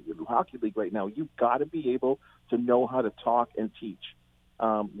Hockey League right now. You've got to be able to know how to talk and teach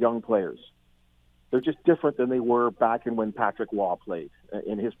young players. They're just different than they were back in when Patrick Roy played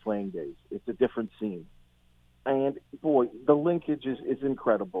in his playing days. It's a different scene. And boy, the linkage is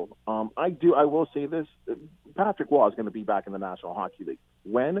incredible. I will say this: Patrick Roy is going to be back in the National Hockey League.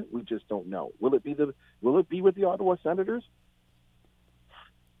 When, we just don't know. Will it be with the Ottawa Senators?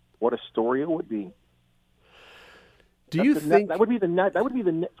 What a story it would be. Do you think that would be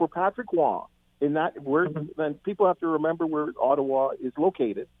the for Patrick Roy in that where then people have to remember where Ottawa is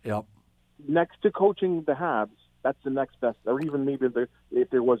located. Yep. Next to coaching the Habs, that's the next best, or even maybe if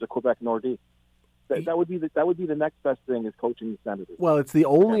there was a Quebec Nordique. That would be the next best thing is coaching the Senators. Well, it's the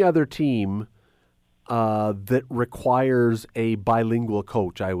only other team that requires a bilingual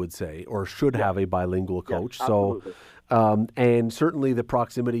coach, I would say, or should have a bilingual coach. Yes, so, and certainly the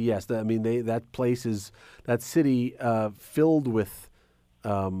proximity. Yes, that city filled with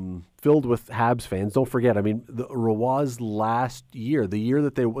Habs fans. Don't forget. I mean, the Roy's last year, the year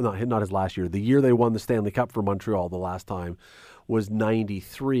that they not his last year, the year they won the Stanley Cup for Montreal the last time was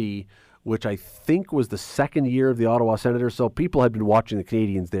 '93. Which I think was the second year of the Ottawa Senators. So people had been watching the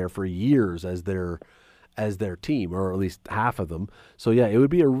Canadiens there for years as their team, or at least half of them. So yeah, it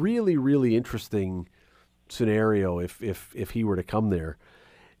would be a really, really interesting scenario if he were to come there.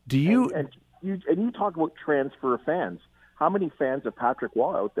 Do you and you talk about transfer fans? How many fans of Patrick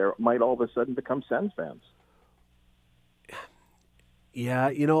Roy out there might all of a sudden become Sens fans? Yeah,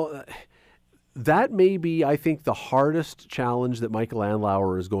 that may be, I think, the hardest challenge that Michael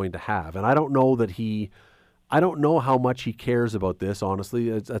Andlauer is going to have. And I don't know how much he cares about this, honestly.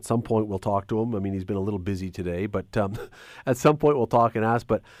 At some point we'll talk to him. I mean, he's been a little busy today, but at some point we'll talk and ask.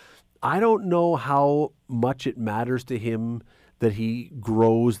 But I don't know how much it matters to him that he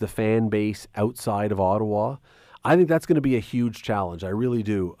grows the fan base outside of Ottawa. I think that's going to be a huge challenge. I really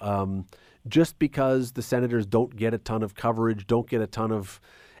do. just because the Senators don't get a ton of coverage, don't get a ton of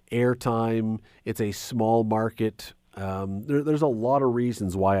airtime, it's a small market. There's a lot of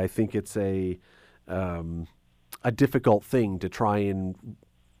reasons why I think it's a difficult thing to try and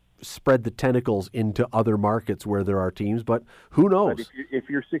spread the tentacles into other markets where there are teams, but who knows? But if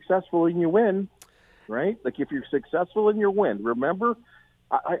you're successful and you win, right? Like if you're successful and you win, remember,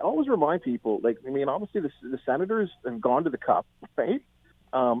 I always remind people, like, I mean, obviously the Senators have gone to the Cup, right?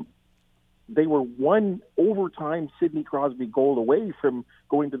 They were one overtime Sidney Crosby goal away from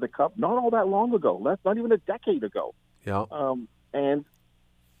going to the Cup not all that long ago. That's not even a decade ago. Yeah. And,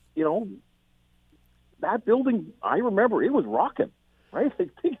 you know, that building, I remember, it was rocking, right?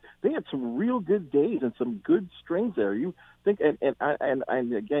 They had some real good days and some good strings there. You think,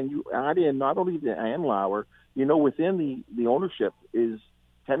 and again, you add in not only the Andlauer, you know, within the ownership is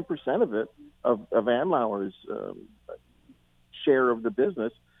 10% of it, of Andlauer's share of the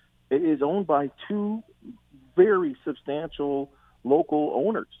business. It is owned by two very substantial local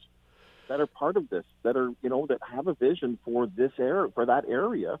owners that are part of this, that are, you know, that have a vision for this area, for that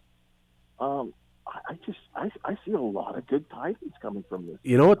area. I see a lot of good tidings coming from this.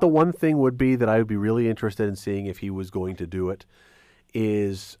 You know what the one thing would be that I would be really interested in seeing if he was going to do it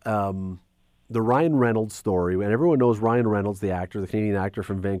is the Ryan Reynolds story. And everyone knows Ryan Reynolds, the actor, the Canadian actor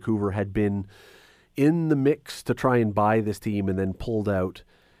from Vancouver, had been in the mix to try and buy this team and then pulled out.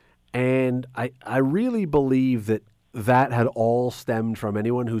 And I really believe that had all stemmed from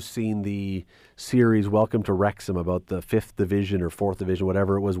anyone who's seen the series Welcome to Wrexham about the 5th division or 4th division,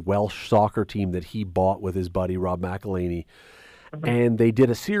 whatever it was, Welsh soccer team that he bought with his buddy Rob McElhaney. Mm-hmm. And they did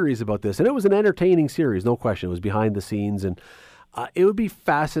a series about this. And it was an entertaining series, no question. It was behind the scenes. And it would be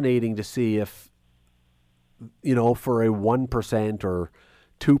fascinating to see if, you know, for a 1% or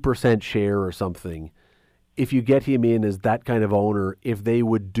 2% share or something, if you get him in as that kind of owner, if they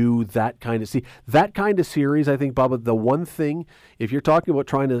would do that kind of series, I think, Bubba, the one thing, if you're talking about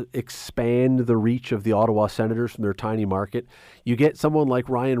trying to expand the reach of the Ottawa Senators from their tiny market, you get someone like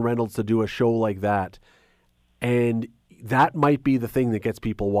Ryan Reynolds to do a show like that, and that might be the thing that gets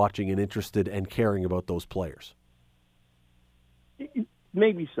people watching and interested and caring about those players.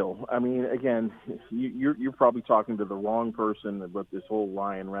 Maybe so. I mean, again, you're probably talking to the wrong person about this whole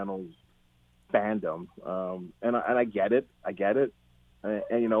Ryan Reynolds fandom, and I get it. And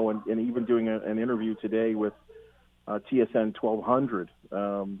you know, and even doing an interview today with TSN 1200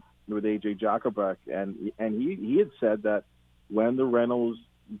 with AJ Jakubek, and he had said that when the Reynolds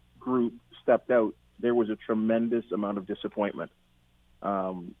group stepped out, there was a tremendous amount of disappointment,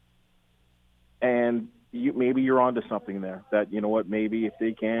 and maybe you're onto something there. That, you know what, maybe if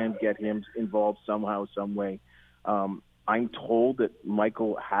they can get him involved somehow, some way. I'm told that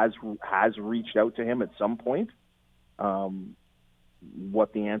Michael has reached out to him at some point.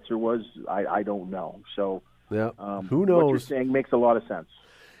 What the answer was, I don't know. So yeah, who knows? What you're saying makes a lot of sense.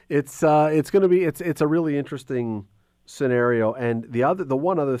 It's going to be it's a really interesting scenario. And the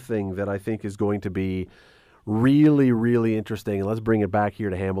one other thing that I think is going to be really, really interesting, and let's bring it back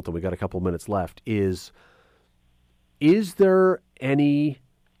here to Hamilton. We got a couple minutes left. Is there any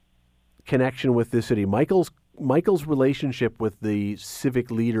connection with this city? Michael's relationship with the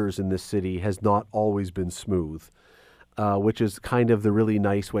civic leaders in this city has not always been smooth, which is kind of the really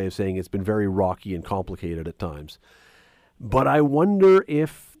nice way of saying it's been very rocky and complicated at times. But I wonder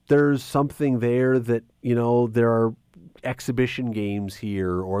if there's something there that, you know, there are exhibition games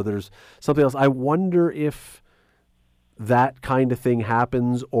here or there's something else. I wonder if that kind of thing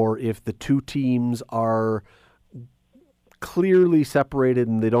happens or if the two teams are clearly separated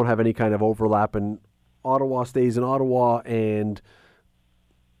and they don't have any kind of overlap, and Ottawa stays in Ottawa and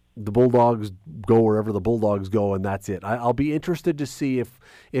the Bulldogs go wherever the Bulldogs go, and that's it. I'll be interested to see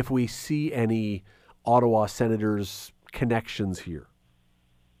if we see any Ottawa Senators connections here.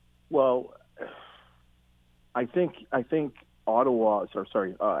 Well, I think Hamilton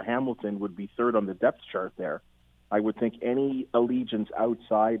would be third on the depth chart there. I would think any allegiance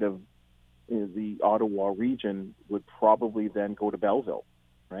outside of the Ottawa region would probably then go to Belleville.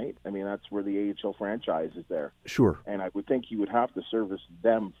 Right? I mean, that's where the AHL franchise is there. Sure. And I would think you would have to service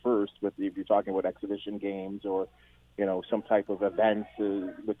them first if you're talking about exhibition games or, you know, some type of events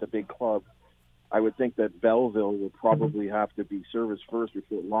with the big club. I would think that Belleville would probably have to be serviced first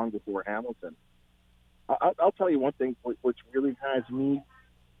long before Hamilton. I'll tell you one thing which really has me,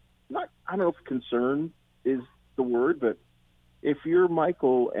 I don't know if concern is the word, but if you're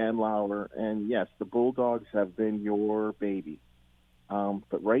Michael Andlauer, and yes, the Bulldogs have been your baby,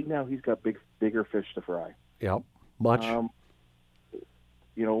 but right now he's got bigger fish to fry. Yep, much.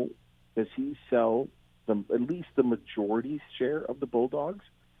 You know, does he sell at least the majority share of the Bulldogs?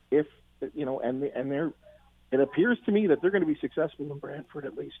 If and they're. It appears to me that they're going to be successful in Brantford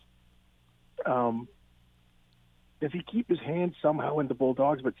at least. Does he keep his hands somehow in the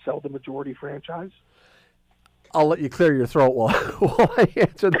Bulldogs but sell the majority franchise? I'll let you clear your throat while I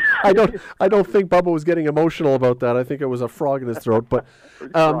answer that. I don't think Bubba was getting emotional about that. I think it was a frog in his throat. But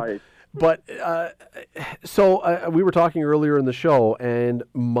so we were talking earlier in the show, and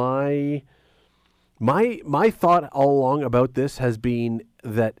my thought all along about this has been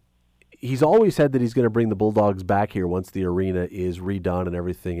that he's always said that he's going to bring the Bulldogs back here once the arena is redone and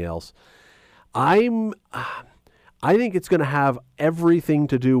everything else. I think it's going to have everything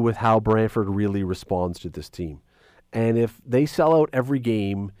to do with how Brantford really responds to this team. And if they sell out every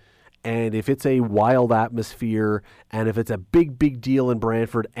game, and if it's a wild atmosphere, and if it's a big, big deal in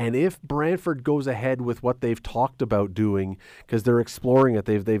Brantford, and if Brantford goes ahead with what they've talked about doing, because they're exploring it,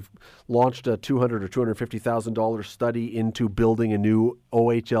 they've launched a $200,000 or $250,000 study into building a new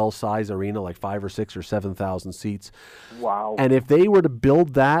OHL size arena, like 5,000 or 6,000 or 7,000 seats. Wow! And if they were to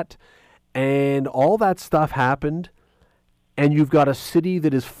build that, and all that stuff happened, and you've got a city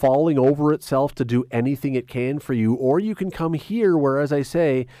that is falling over itself to do anything it can for you, or you can come here where, as I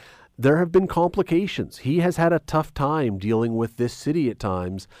say, there have been complications. He has had a tough time dealing with this city at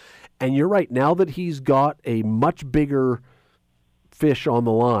times. And you're right, now that he's got a much bigger fish on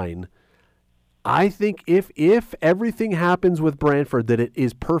the line, I think if everything happens with Brantford that it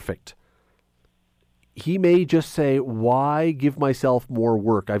is perfect, he may just say, why give myself more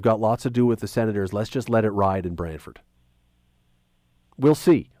work? I've got lots to do with the Senators. Let's just let it ride in Brantford. We'll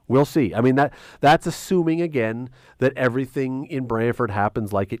see. We'll see. I mean, that's assuming, again, that everything in Brantford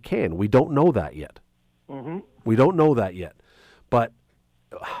happens like it can. We don't know that yet. Mm-hmm. We don't know that yet. But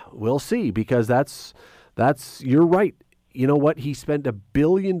we'll see, because that's you're right. You know what? He spent $1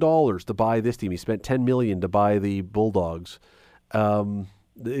 billion to buy this team. He spent $10 million to buy the Bulldogs.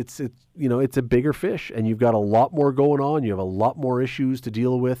 It's a bigger fish, and you've got a lot more going on. You have a lot more issues to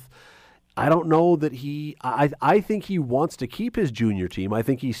deal with. I don't know that I think he wants to keep his junior team. I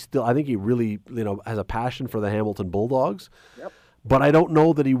think he really, has a passion for the Hamilton Bulldogs. Yep. But I don't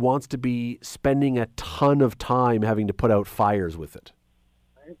know that he wants to be spending a ton of time having to put out fires with it.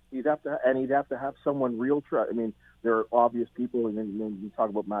 He'd have to have someone real trust. I mean, there are obvious people, and then you talk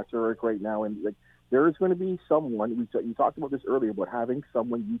about Turek right now, and like there is going to be someone. You talked about this earlier about having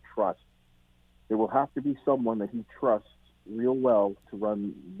someone you trust. There will have to be someone that he trusts real well to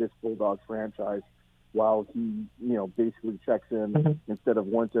run this Bulldogs franchise, while he, basically checks in instead of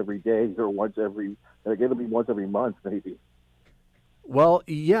once every day or it'll be once every month maybe. Well,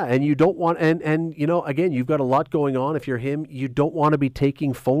 yeah, and you don't want, and again, you've got a lot going on. If you're him, you don't want to be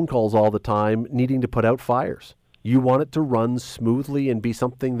taking phone calls all the time, needing to put out fires. You want it to run smoothly and be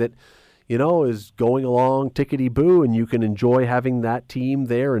something that, is going along tickety-boo, and you can enjoy having that team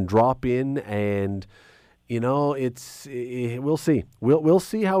there and drop in, and we'll see. We'll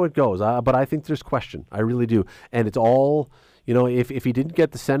see how it goes. But I think there's question. I really do, and it's all. If he didn't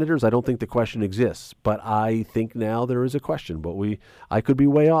get the Senators, I don't think the question exists. But I think now there is a question. But I could be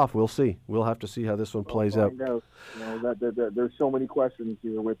way off. We'll see. We'll have to see how this one plays out. There's so many questions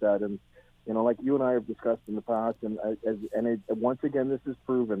here with that, and like you and I have discussed in the past, and once again, this has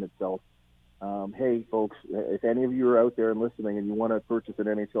proven itself. Hey, folks, if any of you are out there and listening, and you want to purchase an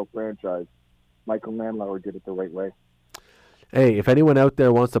NHL franchise, Michael Mallough did it the right way. Hey, if anyone out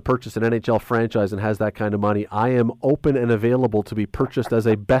there wants to purchase an NHL franchise and has that kind of money, I am open and available to be purchased as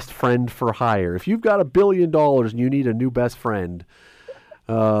a best friend for hire. If you've got $1 billion and you need a new best friend,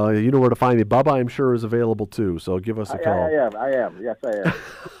 you know where to find me. Bubba, I'm sure, is available too, so give us a call. I am. Yes, I am.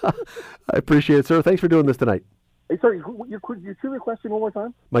 I appreciate it, sir. Thanks for doing this tonight. Hey, sorry, your trivia question one more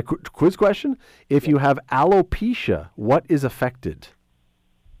time? My quiz question? If you have alopecia, what is affected?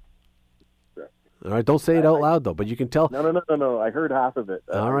 All right, don't say it out loud, though, but you can tell. No. I heard half of it.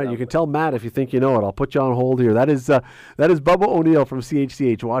 All right, you can tell Matt if you think you know it. I'll put you on hold here. That is Bubba O'Neill from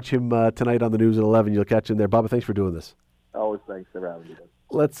CHCH. Watch him tonight on the news at 11. You'll catch him there. Bubba, thanks for doing this. Always thanks for having me.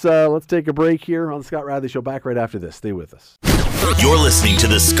 Let's take a break here on the Scott Radley Show. Back right after this. Stay with us. You're listening to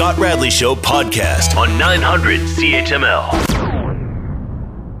the Scott Radley Show podcast on 900 CHML.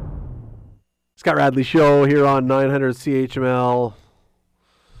 Scott Radley Show here on 900 CHML.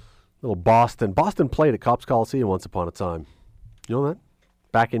 Little Boston. Boston played at Copps Coliseum once upon a time. You know that?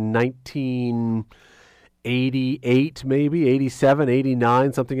 Back in 1988, maybe, 87,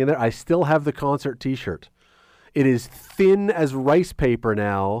 89, something in there. I still have the concert T-shirt. It is thin as rice paper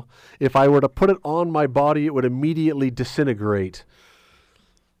now. If I were to put it on my body, it would immediately disintegrate.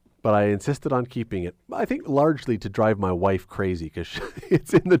 but I insisted on keeping it. I think largely to drive my wife crazy because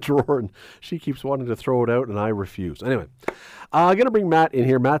it's in the drawer and she keeps wanting to throw it out and I refuse. Anyway, I'm going to bring Matt in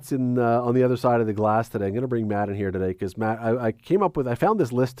here. Matt's in on the other side of the glass today. I'm going to bring Matt in here today because Matt, I found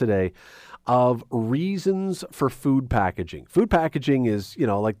this list today of reasons for food packaging. Food packaging is,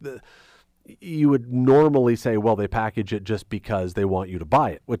 you would normally say, well, they package it just because they want you to buy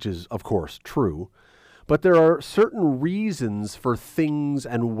it, which is, of course, true. But there are certain reasons for things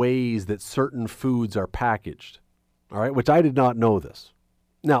and ways that certain foods are packaged, all right, which I did not know this.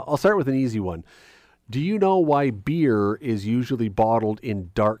 Now, I'll start with an easy one. Do you know why beer is usually bottled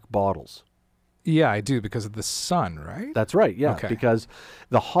in dark bottles? Yeah, I do, because of the sun, right? That's right, yeah, Okay. because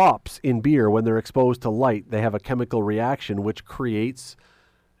the hops in beer, when they're exposed to light, they have a chemical reaction which creates,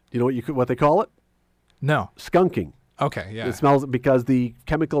 you know what they call it? No. Skunking. Okay, yeah. It smells because the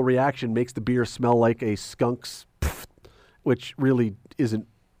chemical reaction makes the beer smell like a skunk's, which really isn't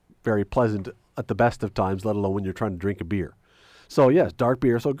very pleasant at the best of times, let alone when you're trying to drink a beer. So yes, dark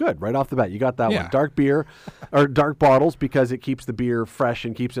beer. So good, right off the bat, you got that Yeah. one. Dark beer or dark bottles because it keeps the beer fresh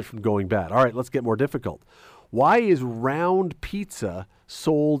and keeps it from going bad. All right, let's get more difficult. Why is round pizza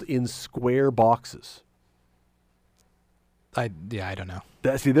sold in square boxes? I don't know.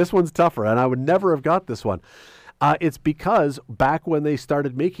 See, this one's tougher, and I would never have got this one. It's because back when they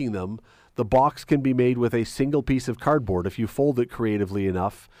started making them, the box can be made with a single piece of cardboard if you fold it creatively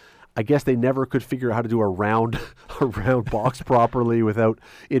enough. I guess they never could figure out how to do a round box properly without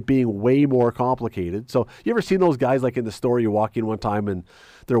it being way more complicated. So you ever seen those guys like in the store, you walk in one time and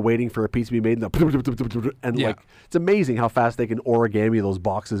they're waiting for a piece to be made and Yeah. like it's amazing how fast they can origami those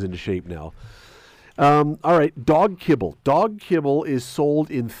boxes into shape now. All right, dog kibble. Dog kibble is sold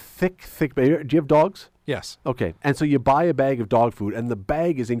in thick. Do you have dogs? Yes. Okay, and so you buy a bag of dog food and the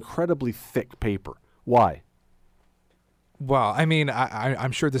bag is incredibly thick paper. Why? Well, I mean,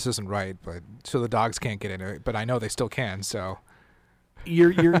 I'm sure this isn't right, but so the dogs can't get into it, but I know they still can, so.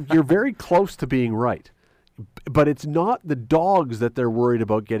 You're very close to being right, but it's not the dogs that they're worried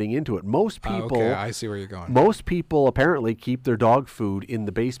about getting into it. Most people, Okay, I see where you're going. most people apparently keep their dog food in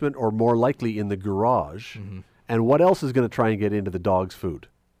the basement or more likely in the garage. Mm-hmm. And what else is going to try and get into the dog's food?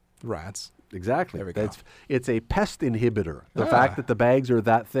 Rats. Exactly. There we go. It's a pest inhibitor. The fact that the bags are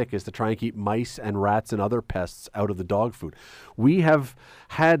that thick is to try and keep mice and rats and other pests out of the dog food. We have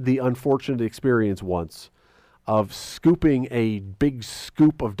had the unfortunate experience once of scooping a big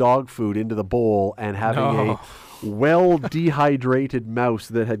scoop of dog food into the bowl and having a well-dehydrated mouse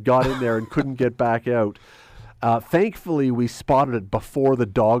that had got in there and couldn't get back out. Thankfully, we spotted it before the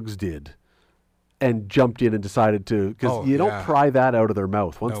dogs did and jumped in and decided to, because you don't pry that out of their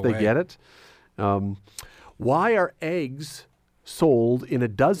mouth once No they way. get it. Why are eggs sold in a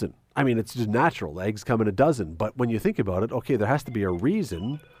dozen? I mean, it's just natural. Eggs come in a dozen. But when you think about it, okay, there has to be a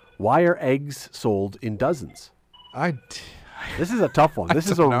reason. Why are eggs sold in dozens? This is a tough one. This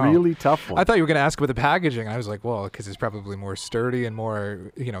is a don't know. really tough one. I thought you were going to ask about the packaging. I was like, well, because it's probably more sturdy and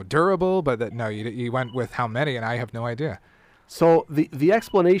more, durable. But no, you went with how many, and I have no idea. So the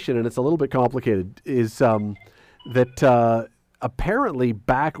explanation, and it's a little bit complicated, is that apparently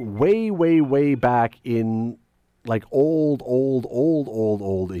back way back in like old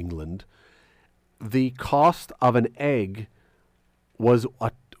England, the cost of an egg was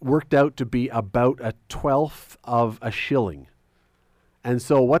worked out to be about 1/12 of a shilling. And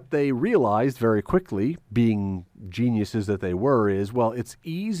so what they realized very quickly, being geniuses that they were, is, well, it's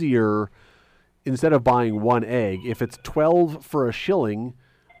easier, instead of buying one egg, if it's 12 for a shilling,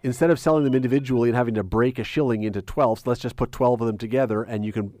 instead of selling them individually and having to break a shilling into 12, let's just put 12 of them together and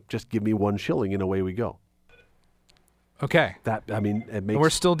you can just give me 1 shilling and away we go. Okay. It And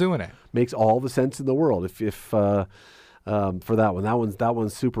we're still doing it. makes all the sense in the world if for that one. That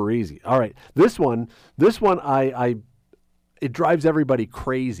one's super easy. All right. This one it drives everybody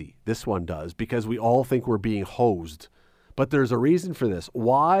crazy. This one does, because we all think we're being hosed. But there's a reason for this.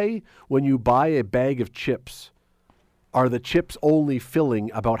 Why, when you buy a bag of chips, are the chips only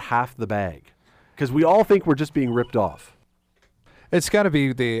filling about half the bag? Because we all think we're just being ripped off. It's got to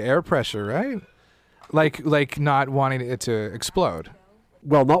be the air pressure, right? Like not wanting it to explode.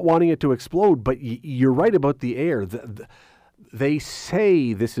 Well, not wanting it to explode, but you're right about the air. They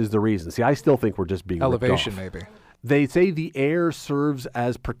say this is the reason. See, I still think we're just being Elevation, ripped off. maybe. They say the air serves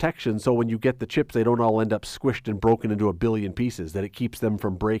as protection, so when you get the chips, they don't all end up squished and broken into a billion pieces, that it keeps them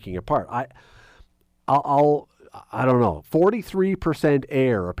from breaking apart. I don't know. 43%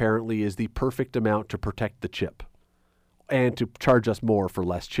 air apparently is the perfect amount to protect the chip and to charge us more for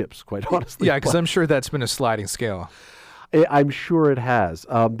less chips, quite honestly. Yeah, because I'm sure that's been a sliding scale. I'm sure it has.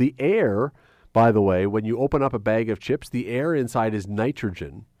 The air, by the way, when you open up a bag of chips, the air inside is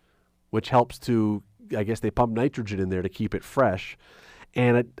nitrogen, which helps to, I guess they pump nitrogen in there to keep it fresh.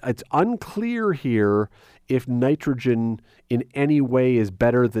 And it's unclear here if nitrogen in any way is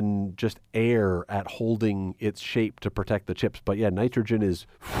better than just air at holding its shape to protect the chips. But yeah, nitrogen is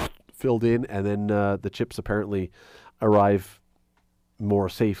filled in, and then the chips apparently arrive more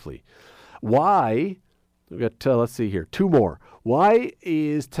safely. Why? We got, let's see here, 2 more. Why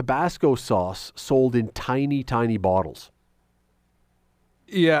is Tabasco sauce sold in tiny, tiny bottles?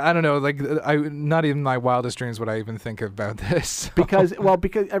 Yeah, I don't know. Like, not even my wildest dreams would I even think about this. because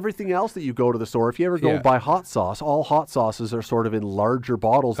everything else that you go to the store, if you ever go buy hot sauce, all hot sauces are sort of in larger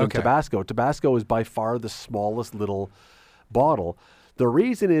bottles than Tabasco. Tabasco is by far the smallest little bottle. The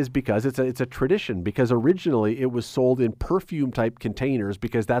reason is because it's a tradition, because originally it was sold in perfume-type containers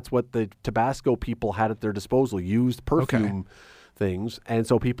because that's what the Tabasco people had at their disposal, used perfume things. And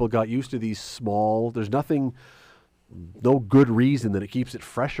so people got used to these small, there's no good reason that it keeps it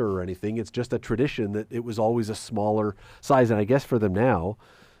fresher or anything. It's just a tradition that it was always a smaller size. And I guess for them now,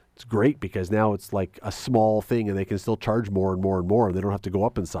 it's great because now it's like a small thing and they can still charge more and more and more. And they don't have to go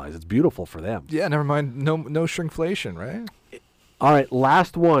up in size. It's beautiful for them. Yeah, never mind. No shrinkflation, right? All right,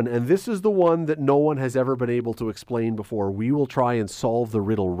 last one, and this is the one that no one has ever been able to explain before. We will try and solve the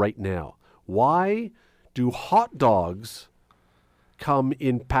riddle right now. Why do hot dogs come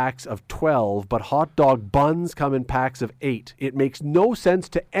in packs of 12, but hot dog buns come in packs of 8? It makes no sense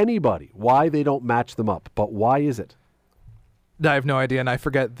to anybody why they don't match them up, but why is it? I have no idea, and I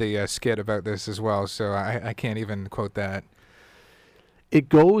forget the skit about this as well, so I can't even quote that. It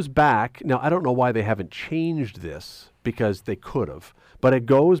goes back, now I don't know why they haven't changed this, because they could have. But it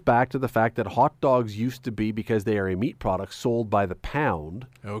goes back to the fact that hot dogs used to be, because they are a meat product, sold by the pound.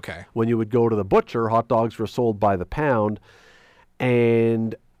 Okay. When you would go to the butcher, hot dogs were sold by the pound.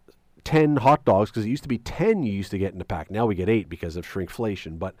 And 10 hot dogs, because it used to be 10 you used to get in a pack. Now we get 8 because of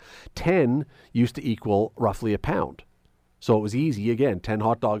shrinkflation. But 10 used to equal roughly a pound. So it was easy, again, 10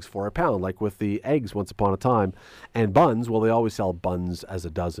 hot dogs for a pound, like with the eggs once upon a time. And buns, well, they always sell buns as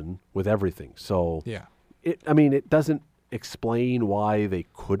a dozen with everything. So yeah. It doesn't explain why they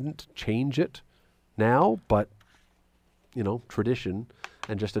couldn't change it now, but, tradition,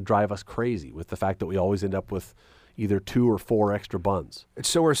 and just to drive us crazy with the fact that we always end up with either 2 or 4 extra buns.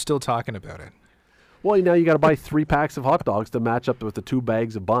 So we're still talking about it. Well, now you got to buy 3 packs of hot dogs to match up with the 2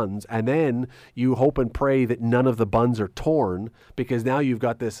 bags of buns, and then you hope and pray that none of the buns are torn, because now you've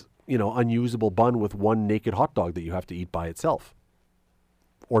got this, unusable bun with 1 naked hot dog that you have to eat by itself.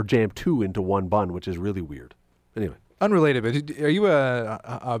 Or jam 2 into 1 bun, which is really weird. Anyway. Unrelated, but are you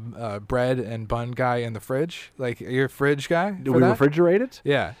a bread and bun guy in the fridge? Like, are you a fridge guy? Do we refrigerate it?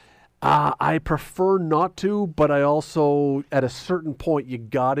 Yeah. I prefer not to, but I also, at a certain point, you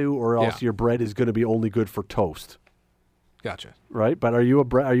got to, or else your bread is going to be only good for toast. Gotcha. Right? But are you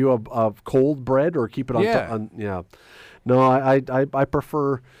a cold bread, or keep it on? Yeah. No, I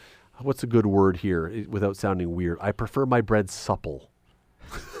prefer. What's a good word here without sounding weird? I prefer my bread supple.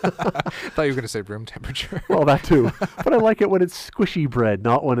 I thought you were going to say room temperature. Well, that too. But I like it when it's squishy bread,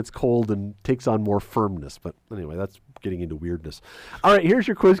 not when it's cold and takes on more firmness. But anyway, that's getting into weirdness. All right, here's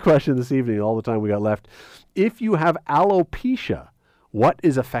your quiz question this evening, all the time we got left. If you have alopecia, what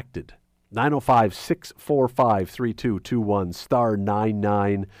is affected? 905-645-3221, star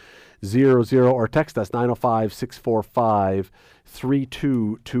 9900, or text us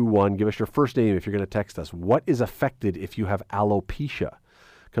 905-645-3221. Give us your first name if you're going to text us. What is affected if you have alopecia?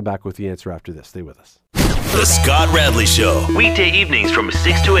 Come back with the answer after this. Stay with us. The Scott Radley Show. Weekday evenings from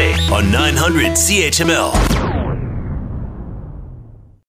 6 to 8 on 900 CHML.